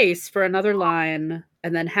space for another line,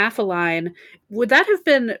 and then half a line. Would that have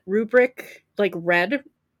been rubric, like red?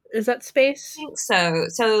 Is that space? I think so.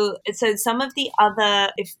 So some of the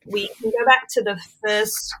other, if we can go back to the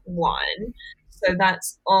first one, so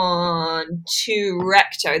that's on 2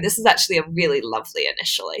 recto. This is actually a really lovely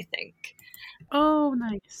initial, I think. Oh,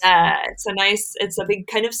 nice. It's a big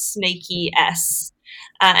kind of snaky S.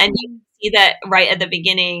 And you can see that right at the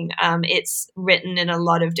beginning, it's written in a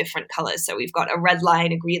lot of different colors. So we've got a red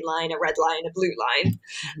line, a green line, a red line, a blue line.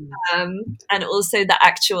 And also the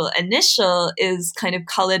actual initial is kind of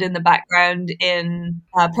colored in the background in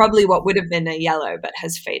probably what would have been a yellow, but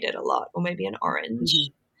has faded a lot, or maybe an orange.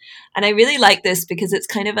 And I really like this because it's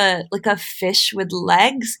kind of like a fish with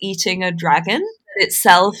legs eating a dragon. It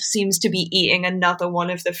itself seems to be eating another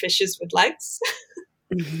one of the fishes with legs.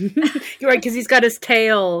 You're right, because he's got his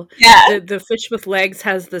tail. Yeah. The fish with legs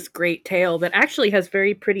has this great tail that actually has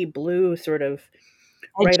very pretty blue sort of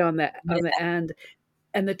right on the end.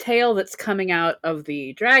 And the tail that's coming out of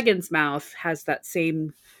the dragon's mouth has that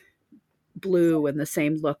same blue and the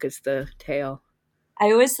same look as the tail.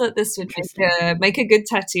 I always thought this would make a good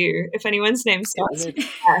tattoo if anyone's name starts with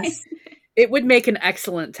S. It would make an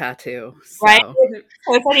excellent tattoo. So. Right?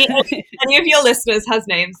 So if any of your listeners has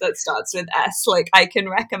names that starts with S, like, I can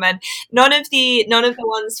recommend. None of the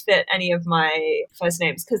ones fit any of my first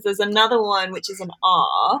names, because there's another one which is an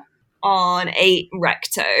R on 8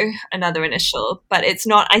 recto, another initial, but it's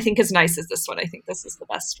not, I think, as nice as this one. I think this is the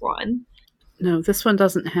best one. No, this one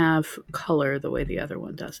doesn't have color the way the other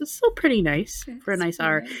one does. It's still pretty nice for a nice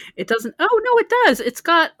R. It doesn't. Oh, no, it does. It's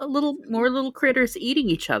got more little critters eating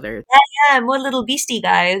each other. Yeah, more little beastie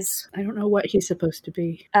guys. I don't know what he's supposed to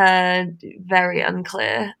be. Very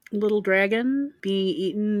unclear. Little dragon being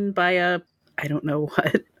eaten by I don't know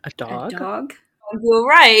what, a dog? A dog? You're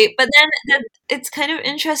right. But then it's kind of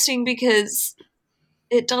interesting because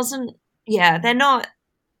it doesn't, they're not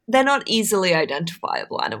easily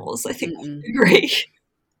identifiable animals. I think that's great.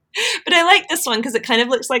 But I like this one because it kind of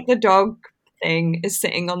looks like the dog thing is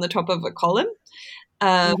sitting on the top of a column.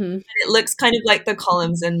 And it looks kind of like the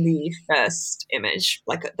columns in the first image,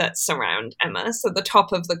 like that surround Emma. So the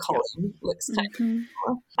top of the column looks kind of similar.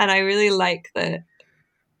 And I really like the,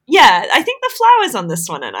 yeah, I think the flowers on this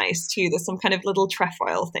one are nice too. There's some kind of little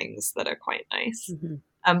trefoil things that are quite nice.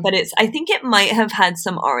 But I think it might have had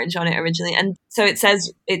some orange on it originally. And so it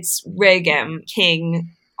says it's Regem,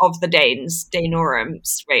 king of the Danes, Daenorum,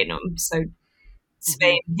 Swainum. So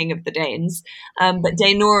Sweyn, king of the Danes. But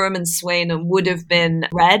Daenorum and Swainum would have been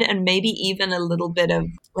red and maybe even a little bit of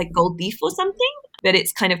like gold leaf or something. But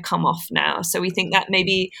it's kind of come off now. So we think that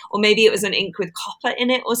maybe it was an ink with copper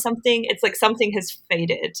in it or something. It's like something has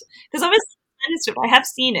faded. Because obviously, I have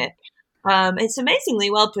seen it. It's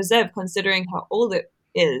amazingly well preserved considering how old it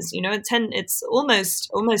is. You know, it's almost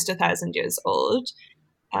 1,000 years old.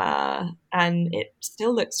 And it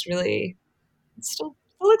still looks really,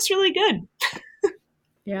 good.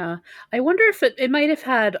 Yeah. I wonder if it might have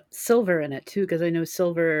had silver in it too, because I know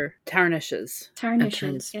silver tarnishes.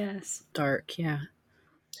 Yes. Dark, yeah.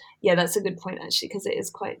 Yeah, that's a good point, actually, because it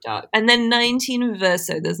is quite dark. And then 19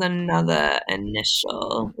 verso, there's another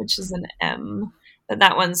initial, which is an M, but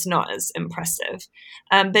that one's not as impressive.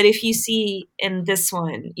 But if you see in this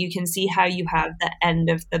one, you can see how you have the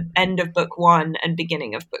end of book 1 and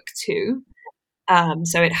beginning of book 2.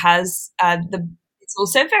 So it has it's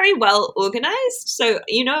also very well organized. So,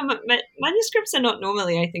 you know, manuscripts are not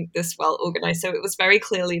normally, I think, this well organized. So it was very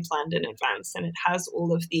clearly planned in advance, and it has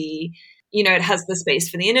all of the, you know, it has the space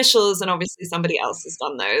for the initials, and obviously somebody else has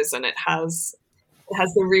done those, and it has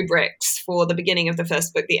the rubrics for the beginning of the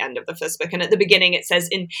first book, the end of the first book, and at the beginning it says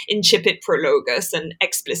incipit prologus and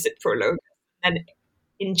explicit prologus and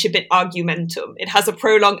incipit argumentum. It has a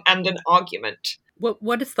prologue and an argument.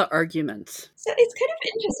 What is the argument? So it's kind of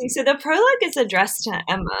interesting. So the prologue is addressed to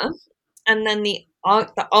Emma, and then the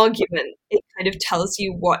argument, it kind of tells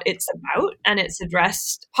you what it's about, and it's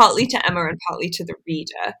addressed partly to Emma and partly to the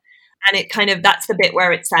reader. And it kind of, that's the bit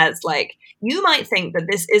where it says, like, you might think that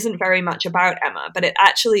this isn't very much about Emma, but it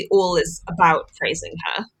actually all is about praising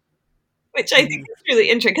her, which I think is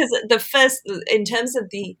really interesting, because in terms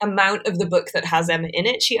of the amount of the book that has Emma in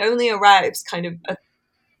it, she only arrives kind of a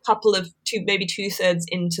couple of maybe 2/3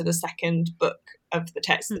 into the second book of the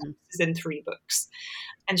text. This is in 3 books.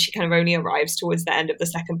 And she kind of only arrives towards the end of the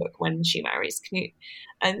second book when she marries Knut.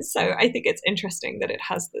 And so I think it's interesting that it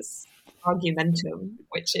has this argumentum,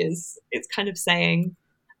 which is, it's kind of saying,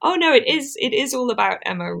 oh no, it is all about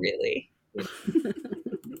Emma, really.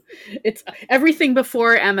 It's everything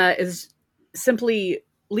before Emma is simply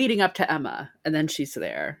leading up to Emma, and then she's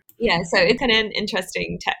there. Yeah, so it's kind of an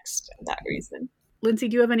interesting text for that reason. Lindsay,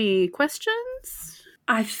 do you have any questions?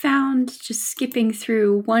 I found, just skipping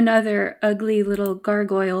through, one other ugly little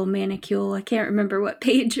gargoyle manicule. I can't remember what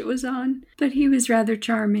page it was on, but he was rather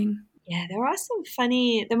charming. Yeah, there are some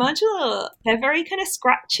funny, the modular, they're very kind of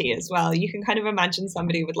scratchy as well. You can kind of imagine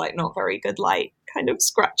somebody with like not very good light kind of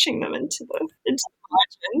scratching them into the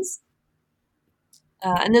margins.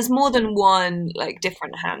 And there's more than one like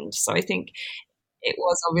different hand. So I think it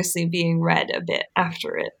was obviously being read a bit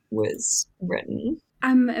after it was written.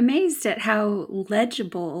 I'm amazed at how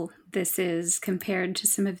legible this is compared to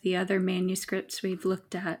some of the other manuscripts we've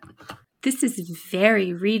looked at. This is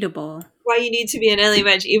very readable. Why you need to be an early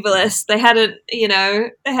medievalist. They hadn't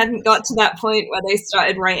got to that point where they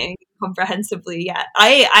started writing comprehensively yet.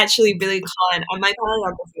 I actually really can't, and my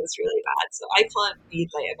bibliography is really bad, so I can't read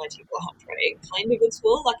later medieval handwriting kind of at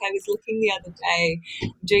all. Like, I was looking the other day,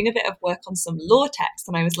 doing a bit of work on some law text,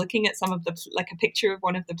 and I was looking at some of the, like a picture of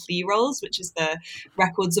one of the plea rolls, which is the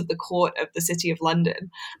records of the court of the City of London,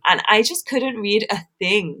 and I just couldn't read a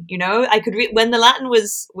thing, you know? I could read, when the Latin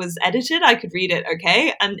was edited, I could read it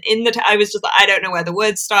okay, and I was just like, I don't know where the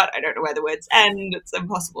words start, I don't know where the words end, it's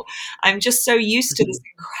impossible. I'm just so used to this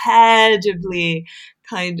incredibly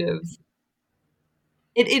kind of,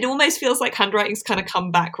 it almost feels like handwriting's kind of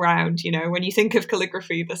come back round, you know, when you think of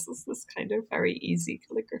calligraphy, this is this kind of very easy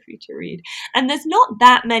calligraphy to read. And there's not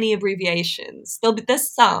that many abbreviations.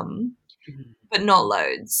 There's some, but not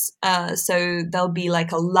loads. So there'll be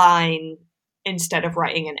like a line instead of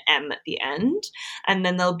writing an M at the end. And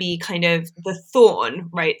then there'll be kind of the thorn,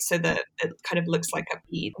 right? So that it kind of looks like a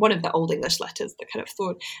P. One of the Old English letters, the kind of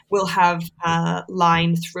thorn, will have a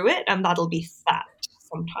line through it, and that'll be that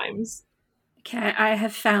sometimes. Okay, I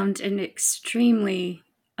have found an extremely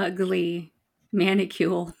ugly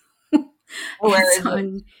manicule. It's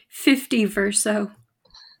on 50 verso,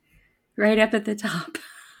 right up at the top.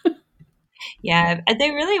 Yeah,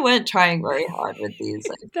 they really weren't trying very hard with these.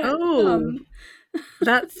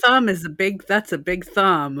 That thumb is that's a big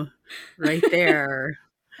thumb right there.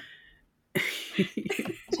 I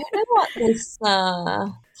don't know what this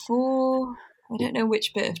for. I don't know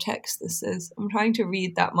which bit of text this is. I'm trying to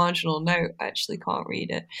read that marginal note. I actually can't read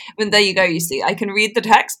it. I mean, there you go. You see, I can read the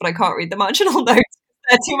text, but I can't read the marginal notes.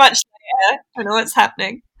 They're too much later. I don't know what's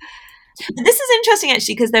happening. But this is interesting,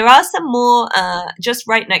 actually, because there are some more, just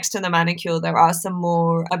right next to the manicule, there are some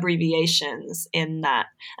more abbreviations in that.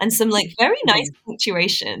 And some, like, very nice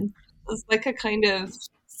punctuation. There's, like, a kind of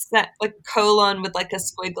set, like, colon with, like, a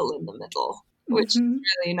squiggle in the middle, which is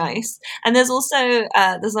really nice. And there's also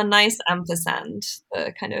there's a nice ampersand.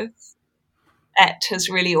 The kind of et has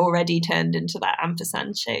really already turned into that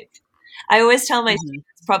ampersand shape. I always tell my students,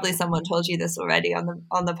 probably someone told you this already on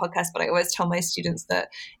the podcast, but I always tell my students that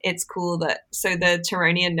it's cool that, so the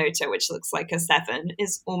Tironian nota, which looks like a 7,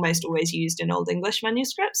 is almost always used in Old English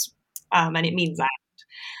manuscripts, and it means that.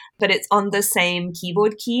 But it's on the same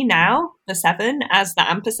keyboard key now, the 7, as the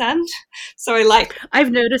ampersand. So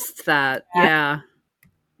I've noticed that. Yeah,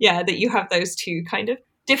 that you have those two kind of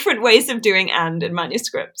different ways of doing and in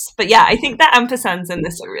manuscripts. But yeah, I think the ampersands in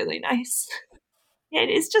this are really nice. Yeah,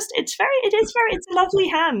 it's a lovely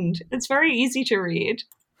hand. It's very easy to read.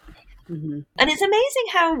 And it's amazing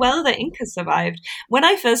how well the ink has survived. When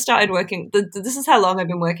I first started working, this is how long I've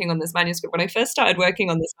been working on this manuscript. When I first started working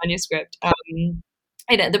on this manuscript,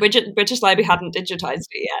 the British Library hadn't digitized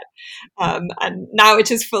it yet, and now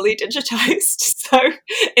it is fully digitized. So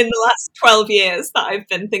in the last 12 years that I've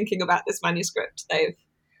been thinking about this manuscript, they've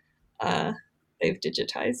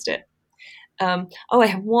digitized it. I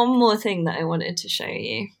have one more thing that I wanted to show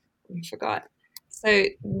you. I forgot. So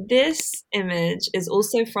this image is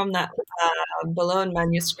also from that Boulogne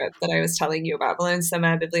manuscript that I was telling you about, Boulogne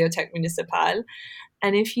Sommaire Bibliothèque Municipale.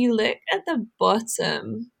 And if you look at the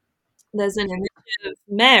bottom, there's an image of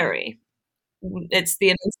Mary. It's the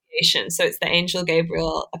Annunciation, so it's the angel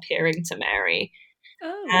Gabriel appearing to Mary.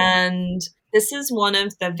 Oh. And this is one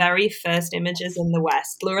of the very first images in the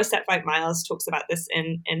West. Laura Setwhite-Miles talks about this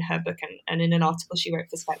in her book and in an article she wrote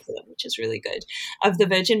for Speculum, which is really good, of the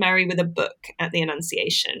Virgin Mary with a book at the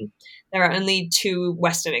Annunciation. There are only 2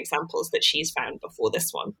 Western examples that she's found before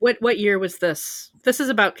this one. What year was this? This is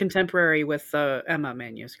about contemporary with the Emma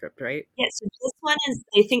manuscript, right? Yes, so this one is,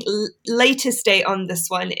 I think, latest date on this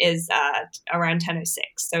one is around 1006.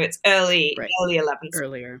 So it's early 11th.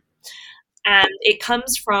 Earlier. And it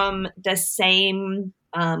comes from the same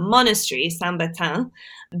monastery, Saint-Bertin,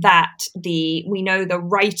 that we know the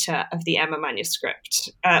writer of the Emma manuscript,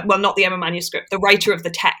 not the Emma manuscript, the writer of the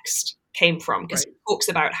text came from, because he talks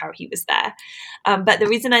about how he was there. But the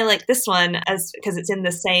reason I like this one, because it's in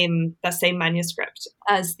the same manuscript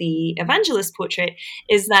as the evangelist portrait,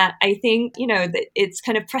 is that I think, that it's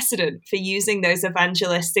kind of precedent for using those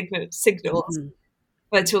evangelist signals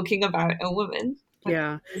for talking about a woman.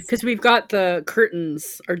 Yeah, because we've got the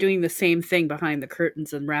curtains are doing the same thing behind the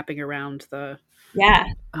curtains and wrapping around the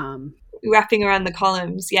wrapping around the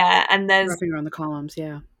columns, and there's wrapping around the columns,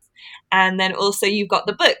 and then also you've got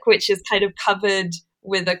the book, which is kind of covered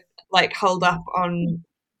with a held up on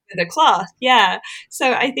with a cloth,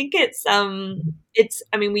 So I think it's I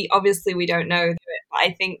mean, we don't know it, but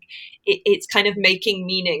I think it's kind of making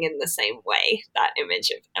meaning in the same way, that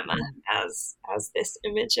image of Emma as this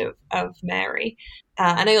image of Mary.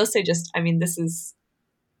 And I also just,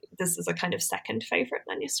 this is a kind of second favorite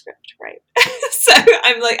manuscript, right? So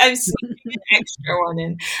I'm sneaking an extra one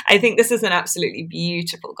in. I think this is an absolutely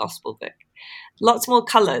beautiful gospel book. Lots more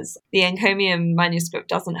colors. The Encomium manuscript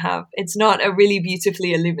doesn't have, it's not a really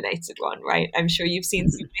beautifully illuminated one, right? I'm sure you've seen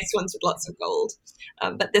some nice ones with lots of gold.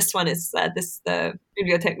 But this one is, the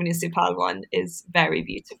Bibliothèque Municipale one is very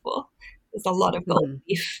beautiful. There's a lot of gold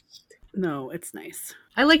leaf. No, it's nice.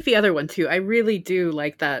 I like the other one too. I really do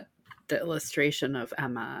like the illustration of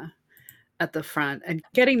Emma at the front, and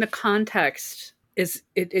getting the context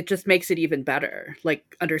it just makes it even better,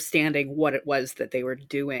 like understanding what it was that they were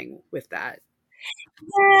doing with that.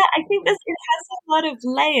 Yeah, I think it has a lot of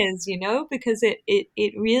layers, because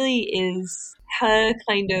it really is her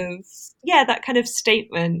kind of, that kind of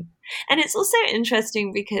statement. And it's also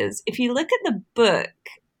interesting because if you look at the book,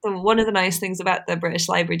 one of the nice things about the British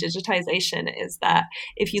Library digitization is that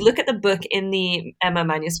if you look at the book in the Emma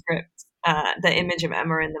manuscript, the image of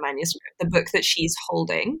Emma in the manuscript, the book that she's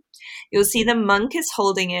holding, you'll see the monk is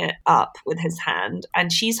holding it up with his hand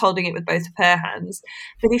and she's holding it with both of her hands.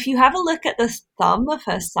 But if you have a look at the thumb of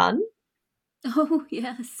her son. Oh,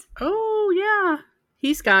 yes. Oh, yeah.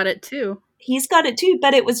 He's got it too. He's got it too,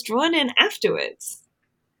 but it was drawn in afterwards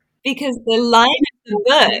because the line of the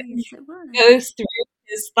book goes through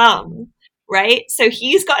his thumb right? So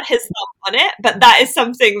he's got his thumb on it, but that is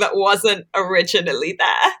something that wasn't originally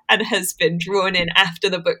there and has been drawn in after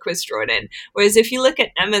the book was drawn in. Whereas if you look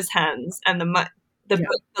at Emma's hands and the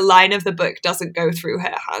line of the book doesn't go through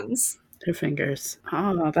her hands. Her fingers.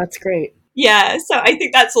 Oh, that's great. Yeah, so I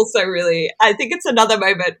think that's also really, I think it's another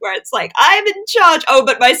moment where it's like, I'm in charge. Oh,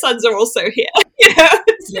 but my sons are also here. You know?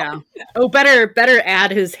 Yeah. Oh, better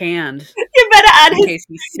add his hand. You better add in case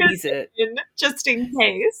he sees it. Just in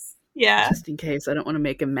case. Yeah. Just in case. I don't want to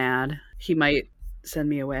make him mad. He might send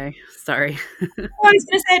me away. Sorry. I was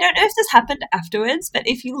going to say, I don't know if this happened afterwards, but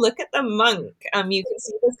if you look at the monk, you can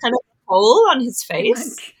see this kind of hole on his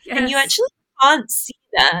face. Yes. And you actually can't see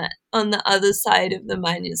that on the other side of the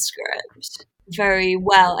manuscript very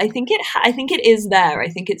well. I think it is there. I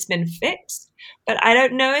think it's been fixed, but I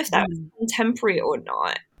don't know if that was contemporary or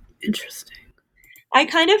not. Interesting. I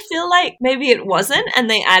kind of feel like maybe it wasn't and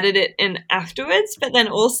they added it in afterwards, but then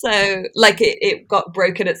also like it got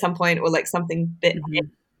broken at some point or like something bit.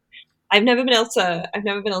 I've never been able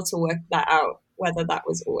to work that out, whether that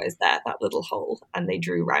was always there, that little hole, and they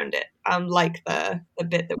drew around it, like the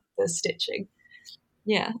bit that was the stitching.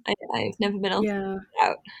 Yeah, I've never been able to work it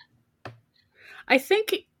out. I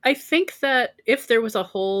think that if there was a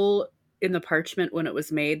hole in the parchment when it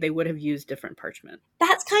was made, they would have used different parchment.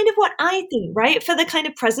 That's kind of what I think, right? For the kind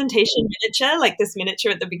of presentation miniature, like this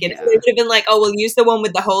miniature at the beginning, they would have been like, oh, we'll use the one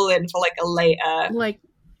with the hole in for like a later. Like,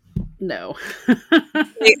 no.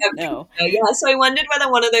 No. Yeah, so I wondered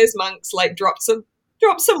whether one of those monks like dropped some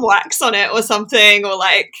wax on it or something,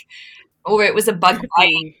 or it was a bug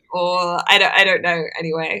bite, or I don't know.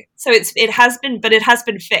 Anyway, so it has been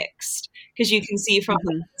fixed because you can see from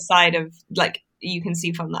the side of you can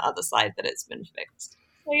see from the other side that it's been fixed.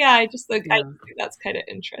 So yeah, I think that's kind of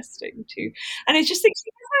interesting too, and I just think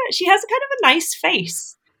she has a kind of a nice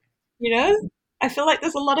face, you know. I feel like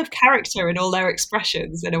there's a lot of character in all their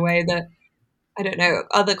expressions in a way that, I don't know,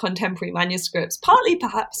 other contemporary manuscripts, partly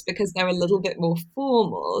perhaps because they're a little bit more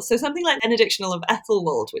formal. So something like Benedictional of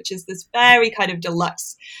Ethelwold, which is this very kind of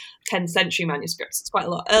deluxe 10th century manuscript, it's quite a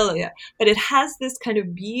lot earlier, but it has this kind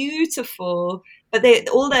of beautiful, but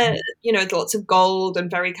lots of gold and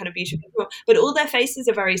very kind of beautiful, but all their faces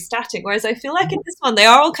are very static, whereas I feel like in this one, they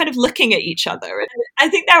are all kind of looking at each other. And I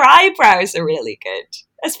think their eyebrows are really good,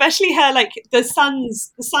 especially her, like the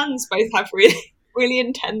sons both have really, really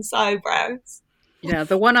intense eyebrows. Yeah,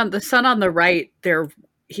 the son on the right,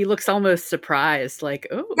 he looks almost surprised, like,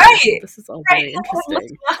 oh, right, this is all very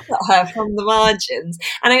interesting. Look at her from the margins.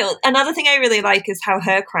 And another thing I really like is how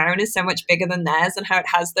her crown is so much bigger than theirs and how it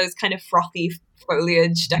has those kind of frothy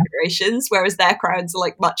foliage decorations, whereas their crowns are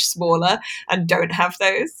like much smaller and don't have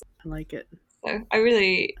those. I like it. So I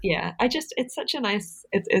really, it's such a nice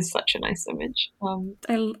image.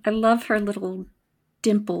 I love her little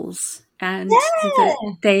dimples, and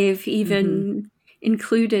that they've even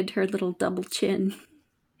included her little double chin.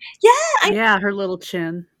 Yeah, her little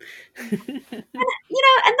chin. And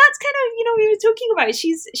that's kind of, we were talking about,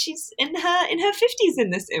 she's in her 50s in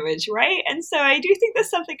this image, right? And so I do think there's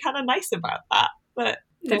something kind of nice about that. But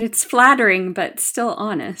it's flattering, but still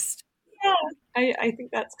honest. Yeah, I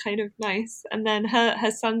think that's kind of nice. And then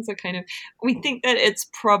her sons are kind of, we think that it's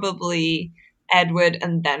probably Edward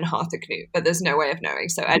and then Harthacnut, but there's no way of knowing.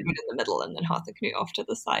 So Edward in the middle and then Harthacnut off to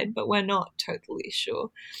the side, but we're not totally sure.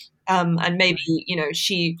 And maybe,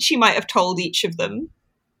 she might have told each of them,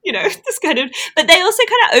 this kind of, but they also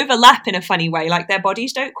kind of overlap in a funny way, like their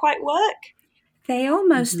bodies don't quite work. They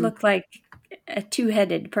almost look like a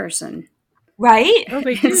two-headed person. Right? Oh,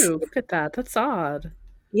 they do. Look at that. That's odd.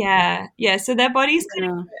 Yeah. So their bodies kind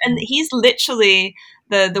of, and he's literally,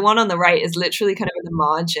 the one on the right is literally kind of in the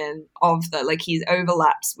margin of he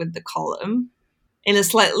overlaps with the column in a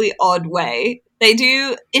slightly odd way. They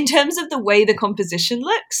do, in terms of the way the composition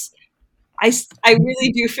looks, I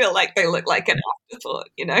really do feel like they look like an afterthought,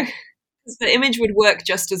 because the image would work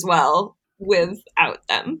just as well without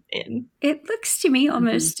them in. It looks to me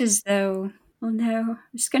almost as though, well, no, I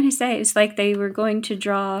was going to say it's like they were going to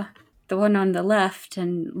draw the one on the left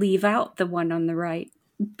and leave out the one on the right,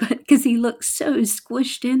 but because he looks so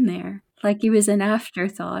squished in there, like he was an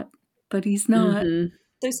afterthought, but he's not.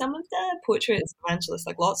 So some of the portraits of evangelists,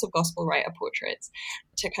 like lots of gospel writer portraits,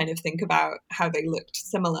 to kind of think about how they looked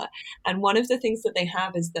similar. And one of the things that they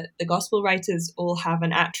have is that the gospel writers all have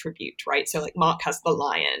an attribute, right? So like Mark has the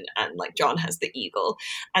lion and like John has the eagle,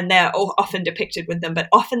 and they're all often depicted with them, but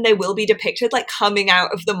often they will be depicted like coming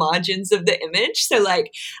out of the margins of the image. So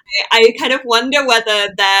like I kind of wonder whether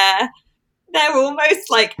they're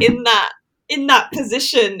almost like in that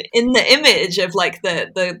position in the image of like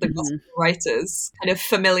the gospel writers, kind of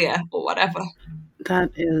familiar or whatever.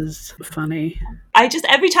 That is funny.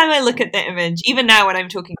 Every time I look at the image, even now when I'm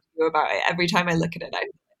talking to you about it, every time I look at it,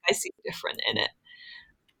 I see different in it.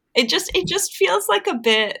 It just feels like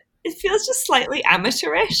it feels just slightly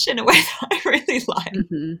amateurish in a way that I really like.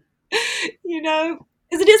 Mm-hmm.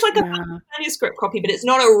 Because it is like a manuscript copy, but it's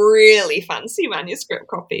not a really fancy manuscript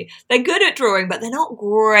copy. They're good at drawing, but they're not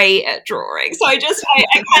great at drawing. So I kind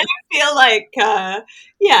of feel like,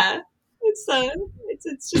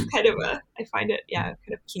 it's just kind of I find it, kind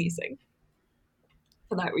of pleasing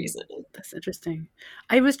for that reason. That's interesting.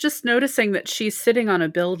 I was just noticing that she's sitting on a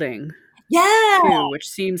building. Yeah. Too,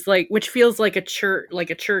 which feels like a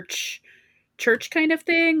church kind of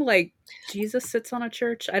thing. Like Jesus sits on a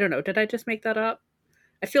church. I don't know. Did I just make that up?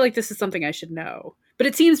 I feel like this is something I should know. But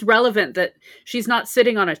it seems relevant that she's not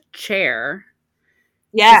sitting on a chair.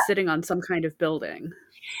 Yeah. She's sitting on some kind of building.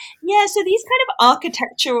 Yeah, so these kind of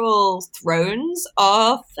architectural thrones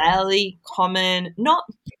are fairly common. Not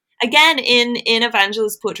again in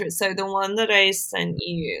evangelist portraits. So the one that I sent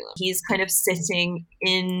you, he's kind of sitting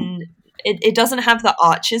in. It doesn't have the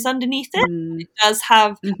arches underneath it. It does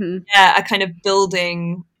have a kind of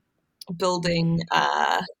building.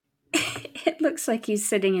 It looks like he's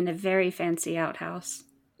sitting in a very fancy outhouse.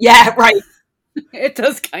 Yeah, right. It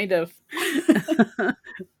does kind of.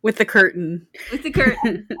 With the curtain. With the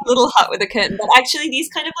curtain. A little hut with a curtain. But actually these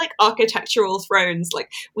kind of like architectural thrones,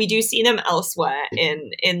 like we do see them elsewhere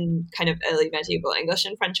in kind of early medieval English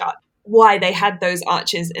and French art. Why they had those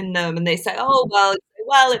arches in them, and they say, oh, well,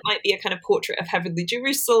 it might be a kind of portrait of heavenly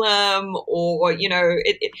Jerusalem, or,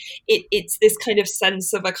 it's this kind of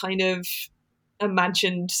sense of a kind of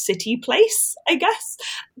imagined city place, I guess,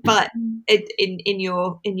 but in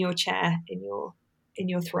your chair, in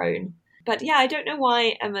your throne. But yeah, I don't know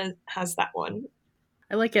why Emma has that one.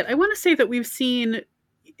 I like it. I want to say that we've seen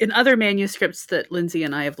in other manuscripts that Lindsay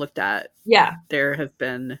and I have looked at, there have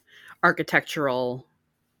been architectural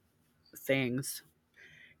things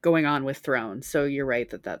going on with thrones. So you're right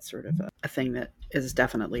that that's sort of a thing that is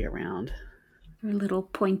definitely around. Her little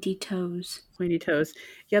pointy toes. Pointy toes.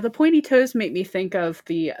 Yeah, the pointy toes make me think of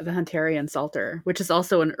the Hunterian Psalter, which is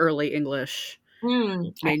also an early English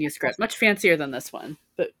manuscript, much fancier than this one.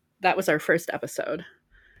 But that was our first episode.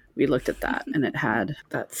 We looked at that, and it had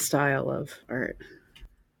that style of art.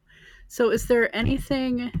 So is there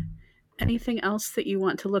anything else that you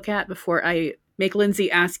want to look at before I make Lindsay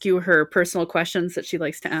ask you her personal questions that she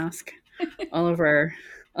likes to ask all of our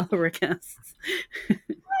guests? I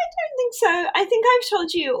don't think so. I think I've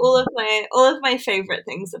told you all of my favorite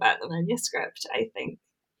things about the manuscript. I think,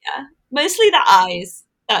 mostly the eyes.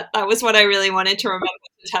 That was what I really wanted to remember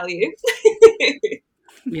to tell you.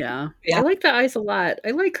 Yeah. I like the eyes a lot.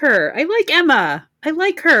 I like her. I like Emma. I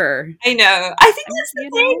like her. I know. I think that's the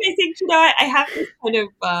thing. I think I have this kind of.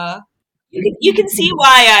 You can see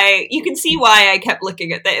why I kept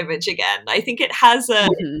looking at the image again. I think it has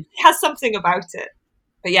it has something about it.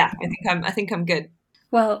 But yeah, I think I'm good.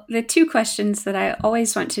 Well, the two questions that I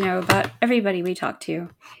always want to know about everybody we talk to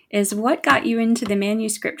is what got you into the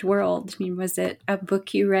manuscript world? I mean, was it a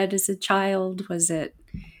book you read as a child? Was it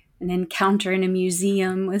an encounter in a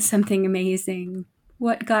museum with something amazing?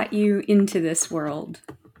 What got you into this world?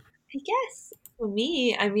 I guess for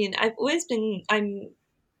me, I mean,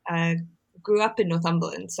 grew up in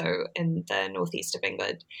Northumberland, so in the northeast of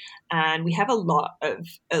England, and we have a lot of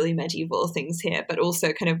early medieval things here, but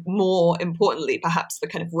also kind of more importantly, perhaps the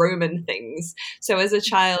kind of Roman things. So as a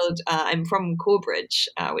child, I'm from Corbridge,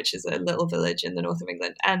 which is a little village in the north of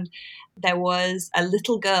England, and there was a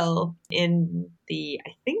little girl in the,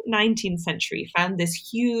 I think, 19th century, found this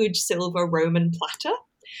huge silver Roman platter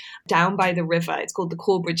down by the river. It's called the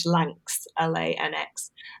Corbridge Lanx, Lanx.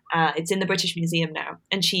 It's in the British Museum now.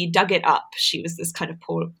 And she dug it up. She was this kind of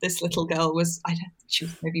this little girl she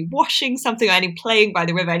was maybe washing something or playing by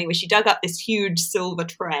the river. Anyway, she dug up this huge silver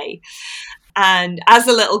tray. And as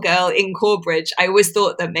a little girl in Corbridge, I always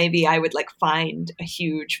thought that maybe I would find a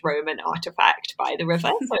huge Roman artifact by the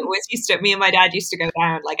river. So me and my dad used to go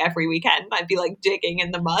down every weekend. I'd be digging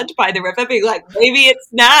in the mud by the river, being maybe it's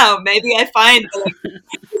now, maybe I find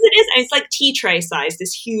it's tea tray size,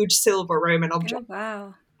 this huge silver Roman object. Oh,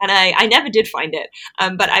 wow. And I never did find it.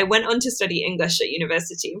 But I went on to study English at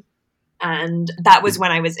university. And that was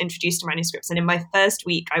when I was introduced to manuscripts. And in my first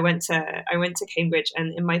week, I went to Cambridge.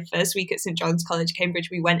 And in my first week at St. John's College, Cambridge,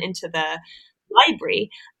 we went into the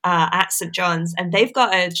library at St. John's, and they've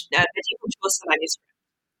got a medieval Chaucer manuscript.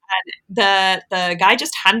 And the guy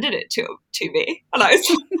just handed it to me, and I was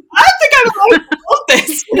like, I don't think I'm allowed to hold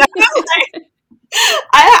this.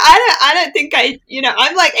 I don't think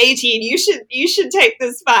I'm like 18. You should take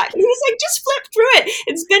this back. And he was like, just flip through it.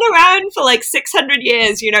 It's been around for like 600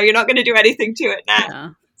 years. You're not going to do anything to it now. Yeah.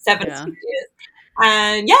 70 Yeah. years.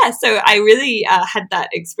 And yeah, so I really had that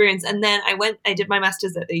experience. And then I did my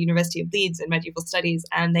master's at the University of Leeds in medieval studies,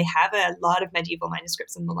 and they have a lot of medieval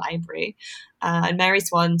manuscripts in the library. And Mary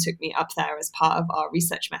Swan took me up there as part of our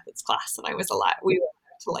research methods class, and we were allowed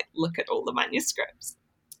to like look at all the manuscripts.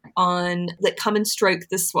 On like, come and stroke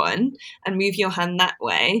this one and move your hand that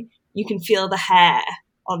way. You can feel the hair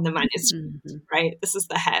on the manuscript, right? This is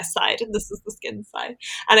the hair side and this is the skin side.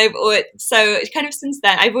 And so kind of since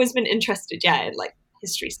then, I've always been interested, in like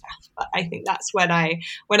history stuff. But I think that's when I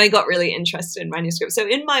got really interested in manuscripts. So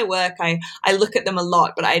in my work, I look at them a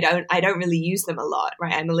lot, but I don't really use them a lot,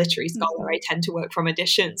 right? I'm a literary scholar. I tend to work from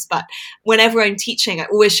editions, but whenever I'm teaching, I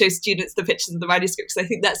always show students the pictures of the manuscripts. I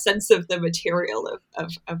think that sense of the material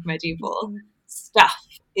of medieval stuff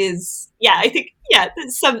is, I think,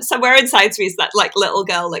 somewhere inside me is that like little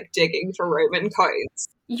girl like digging for Roman coins.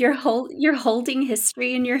 You're holding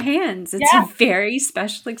history in your hands. It's a very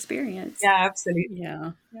special experience. Yeah, absolutely.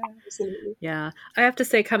 Yeah. Absolutely. Yeah. I have to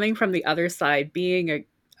say, coming from the other side, being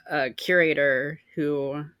a curator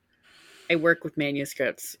who I work with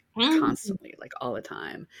manuscripts constantly, like all the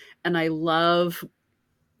time. And I love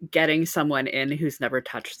getting someone in who's never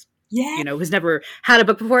touched, who's never had a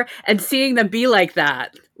book before, and seeing them be like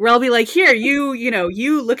that, where I'll be like, here,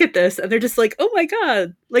 you look at this, and they're just like, oh my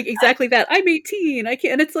God, like exactly that. I'm 18. I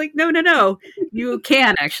can't. And it's like, no, you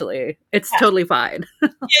can actually. It's totally fine.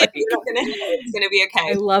 Like, it's gonna be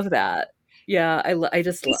okay. I love that. Yeah, I love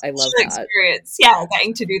that experience. Yeah,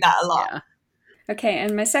 getting to do that a lot. Yeah. Okay,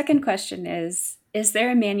 and my second question is there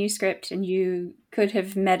a manuscript and you could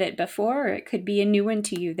have met it before, or it could be a new one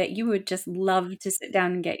to you that you would just love to sit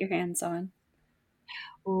down and get your hands on?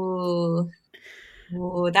 Ooh,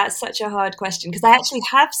 that's such a hard question, because I actually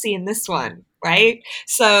have seen this one, right?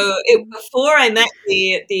 So before I met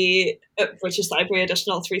the British Library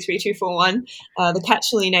Additional 33241, the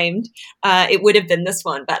catchily named, it would have been this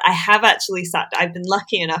one. But I have actually I've been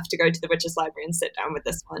lucky enough to go to the British Library and sit down with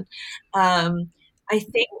this one. I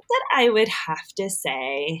think that I would have to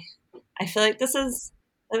say, I feel like this is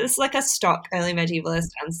like a stock early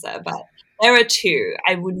medievalist answer, but there are two.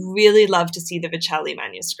 I would really love to see the Vercelli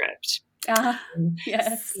manuscript.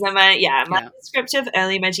 Yes. Manuscript of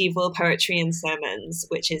early medieval poetry and sermons,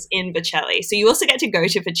 which is in Vercelli. So you also get to go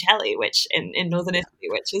to Vercelli, which in northern Italy,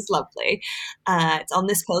 which is lovely. It's on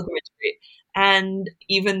this pilgrimage route. And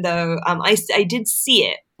even though I did see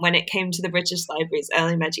it when it came to the British Library's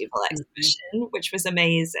early medieval exhibition, which was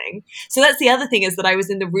amazing. So that's the other thing, is that I was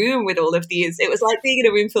in the room with all of these. It was like being in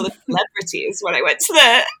a room full of celebrities when I went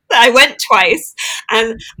I went twice,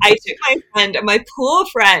 and I took my friend, and my poor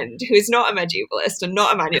friend, who is not a medievalist and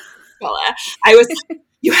not a manuscript scholar, I was like,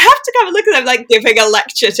 you have to come and look at them, like giving a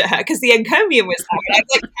lecture to her, because the encomium was there. And I'm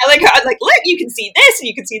like telling her, I'm like, look, you can see this and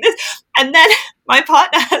you can see this. And then my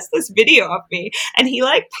partner has this video of me, and he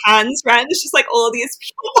like pans around. There's just like all these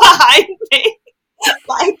people behind me.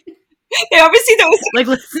 Like, they obviously don't like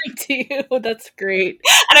listening to you. That's great.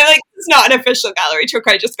 And I'm like, it's not an official gallery tour.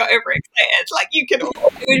 I just got overexcited. Like, I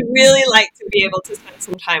would really like to be able to spend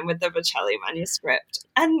some time with the Vercelli manuscript.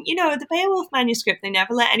 And, the Beowulf manuscript, they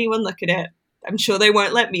never let anyone look at it. I'm sure they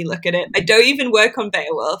won't let me look at it. I don't even work on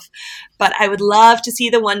Beowulf, but I would love to see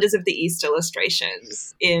the Wonders of the East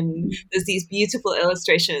illustrations. There's these beautiful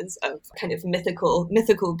illustrations of kind of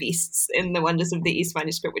mythical beasts in the Wonders of the East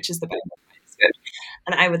manuscript, which is the Beowulf manuscript.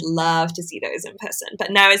 And I would love to see those in person.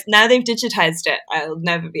 But now they've digitized it, I'll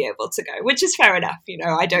never be able to go, which is fair enough.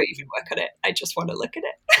 I don't even work on it. I just want to look at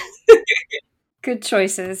it. Good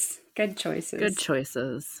choices.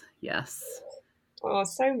 Yes. Oh,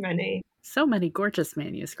 so many. So many gorgeous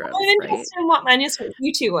manuscripts. I'm interested in what manuscript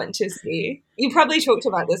you two want to see. You probably talked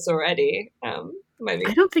about this already. Maybe.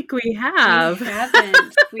 I don't think we have. We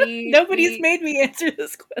haven't. Nobody's made me answer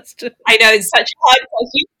this question. I know, it's such a hard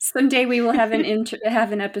question. Someday we will have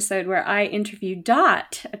an episode where I interview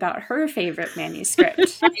Dot about her favorite manuscript. You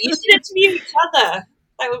should interview each other.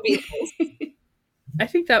 That would be nice. I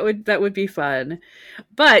think that would be fun.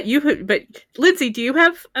 But Lindsay, do you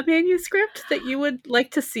have a manuscript that you would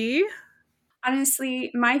like to see?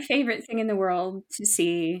 Honestly, my favorite thing in the world to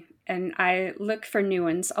see, and I look for new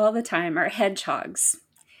ones all the time, are hedgehogs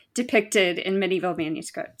depicted in medieval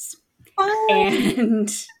manuscripts.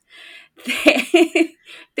 And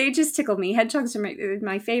they just tickle me. Hedgehogs are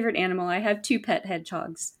my favorite animal. I have 2 pet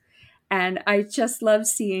hedgehogs, and I just love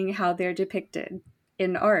seeing how they're depicted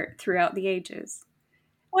in art throughout the ages.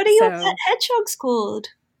 What are your pet hedgehogs called?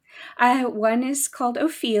 One is called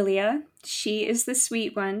Ophelia. She is the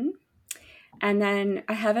sweet one. And then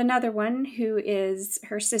I have another one who is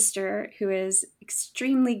her sister, who is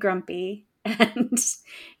extremely grumpy and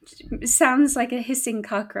sounds like a hissing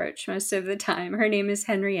cockroach most of the time. Her name is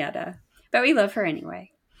Henrietta, but we love her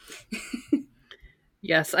anyway.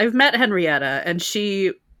 Yes, I've met Henrietta, and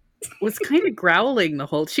she was kind of growling the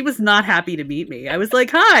whole. She was not happy to meet me. I was like,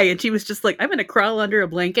 "Hi," and she was just like, "I'm going to crawl under a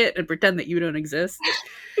blanket and pretend that you don't exist."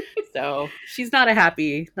 So she's not a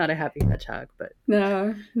happy hedgehog, but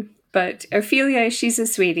no. But Ophelia, she's a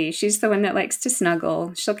sweetie. She's the one that likes to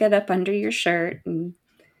snuggle. She'll get up under your shirt and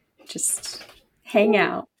just hang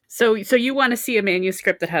out. So you want to see a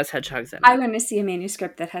manuscript that has hedgehogs in it? I want to see a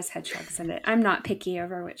manuscript that has hedgehogs in it. I'm not picky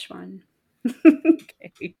over which one.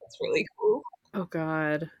 Okay. That's really cool. Oh,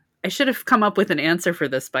 God. I should have come up with an answer for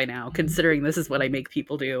this by now, considering this is what I make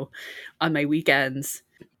people do on my weekends.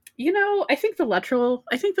 I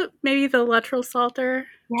think maybe the Luttrell Psalter.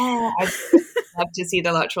 Yeah, I'd love to see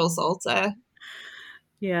the Luttrell Psalter.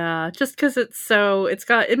 Yeah, just because it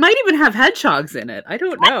might even have hedgehogs in it. I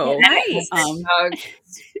don't know.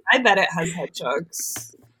 I bet it has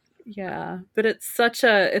hedgehogs. Yeah, but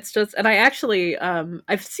and I actually,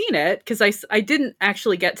 I've seen it because I didn't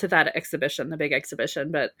actually get to that exhibition, the big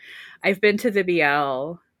exhibition, but I've been to the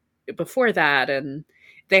BL before that, and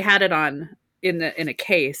they had it on in a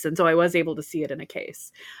case, and so I was able to see it in a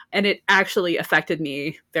case, and it actually affected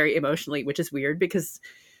me very emotionally, which is weird because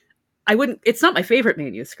it's not my favorite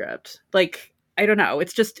manuscript. Like, I don't know,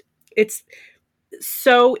 it's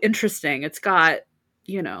so interesting. It's got,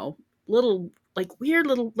 little, like, weird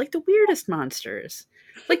little, like, the weirdest monsters.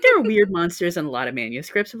 Like, there are weird monsters in a lot of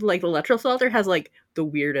manuscripts. Like, the Luttrell Psalter has, like, the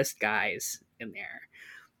weirdest guys in there.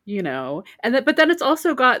 But then it's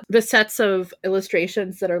also got the sets of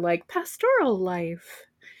illustrations that are like pastoral life,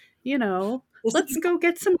 let's go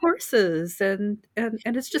get some horses, and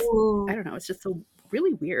it's just, I don't know, it's just so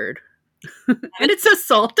really weird. And it's a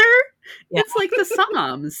Psalter. Yeah. It's like the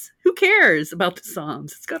Psalms. Who cares about the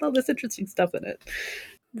Psalms? It's got all this interesting stuff in it.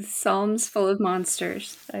 The Psalms full of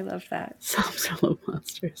monsters. I love that. Psalms full of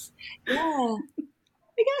monsters. Yeah,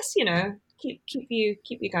 I guess keep you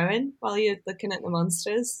going while you're looking at the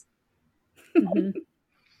monsters. Mm-hmm.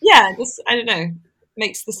 Yeah, just, I don't know,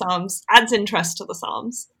 makes the Psalms, adds interest to the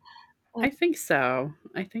Psalms. I think so.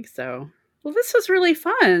 Well, this was really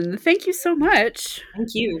fun. Thank you so much. Thank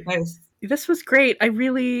you both. This was great. I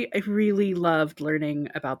really loved learning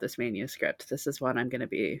about this manuscript. This is one I'm going to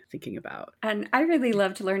be thinking about. And I really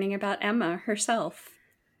loved learning about Emma herself.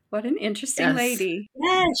 What an interesting lady.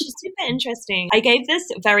 Yeah, she's super interesting. I gave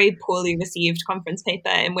this very poorly received conference paper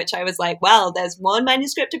in which I was like, well, there's one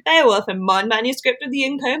manuscript of Beowulf and one manuscript of the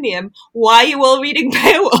Encomium. Why are you all reading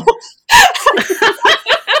Beowulf?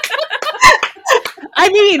 I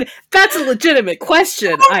mean, that's a legitimate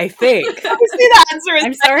question, I think. Obviously, the answer is...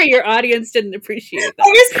 I'm sorry your audience didn't appreciate that.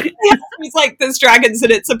 Obviously, the answer is like, there's dragons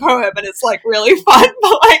and it's a poem and it's like really fun,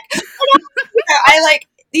 but like, I like...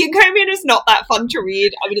 The Encomium is not that fun to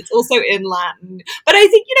read. I mean, it's also in Latin. But I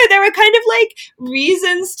think, there are kind of like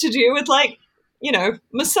reasons to do with like,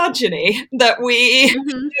 misogyny that we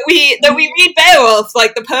read Beowulf,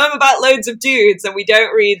 like the poem about loads of dudes, and we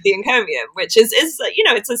don't read the Encomium, which is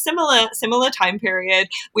it's a similar time period.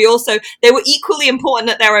 They were equally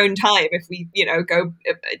important at their own time if we, go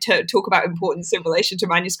to talk about importance in relation to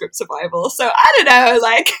manuscript survival. So I don't know,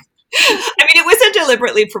 like... I mean, it was a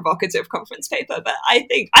deliberately provocative conference paper, but I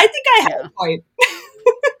think I had a point.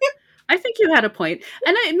 I think you had a point.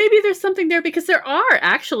 And maybe there's something there because there are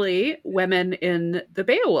actually women in the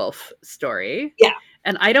Beowulf story. Yeah.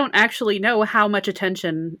 And I don't actually know how much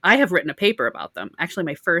attention... I have written a paper about them. Actually,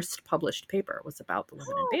 my first published paper was about the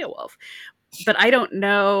women in Beowulf. But I don't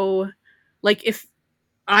know, like, if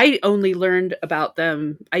I only learned about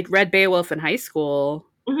them... I read Beowulf in high school,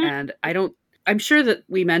 and I'm sure that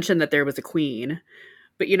we mentioned that there was a queen,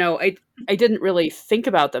 but, I didn't really think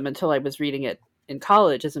about them until I was reading it in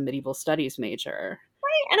college as a medieval studies major.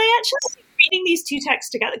 Right, and I actually reading these two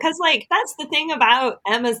texts together, because, like, that's the thing about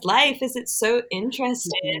Emma's life, is it's so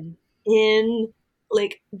interested in,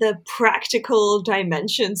 like, the practical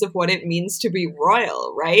dimensions of what it means to be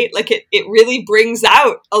royal, right? Like, it really brings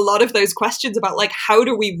out a lot of those questions about, like, how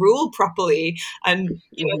do we rule properly? And,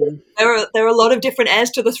 there are a lot of different heirs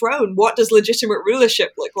to the throne. What does legitimate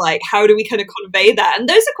rulership look like? How do we kind of convey that? And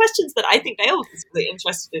those are questions that I think Beowulf is really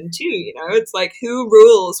interested in too, It's like, who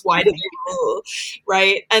rules? Why do they rule?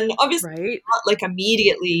 Right? And obviously not, like,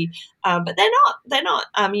 immediately, but they're not.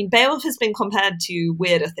 I mean, Beowulf has been compared to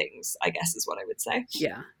weirder things, I guess is what I would say.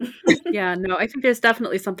 Yeah. Yeah, no, I think there's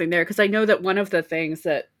definitely something there, because I know that one of the things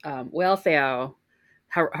that Wealhtheow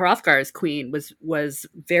Hrothgar's queen was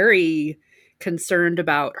very concerned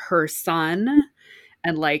about her son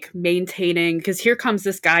and like maintaining, because here comes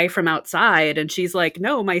this guy from outside and she's like,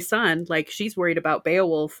 no, my son, like she's worried about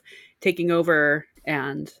Beowulf taking over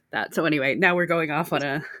and that. So anyway, now we're going off on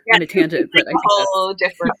a tangent, but I think a whole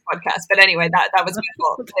different podcast. But anyway, that was my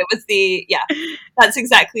fault. It was that's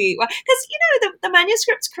exactly why, because the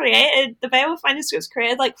manuscripts created, the Beowulf manuscripts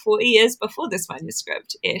created like 40 years before this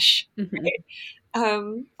manuscript ish. Right?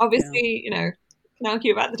 Obviously, can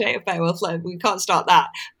argue about the date of Beowulf. We can't start that,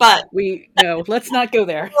 but let's not go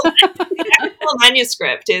there. The actual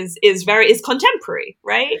manuscript is contemporary,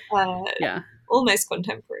 right? Almost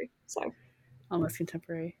contemporary. So almost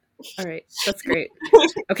contemporary. All right, that's great.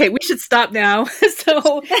 Okay, we should stop now.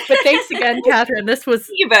 But thanks again, Kathryn. This was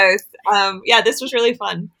you both. This was really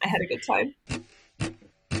fun. I had a good time.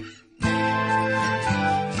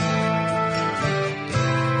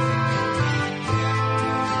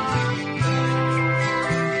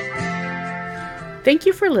 Thank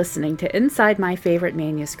you for listening to Inside My Favorite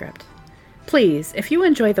Manuscript. Please, if you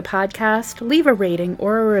enjoy the podcast, leave a rating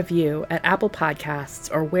or a review at Apple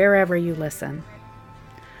Podcasts or wherever you listen.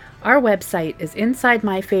 Our website is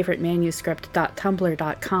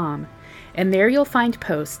insidemyfavoritemanuscript.tumblr.com, and there you'll find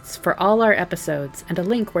posts for all our episodes and a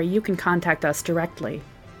link where you can contact us directly.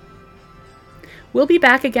 We'll be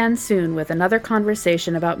back again soon with another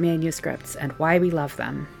conversation about manuscripts and why we love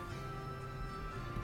them.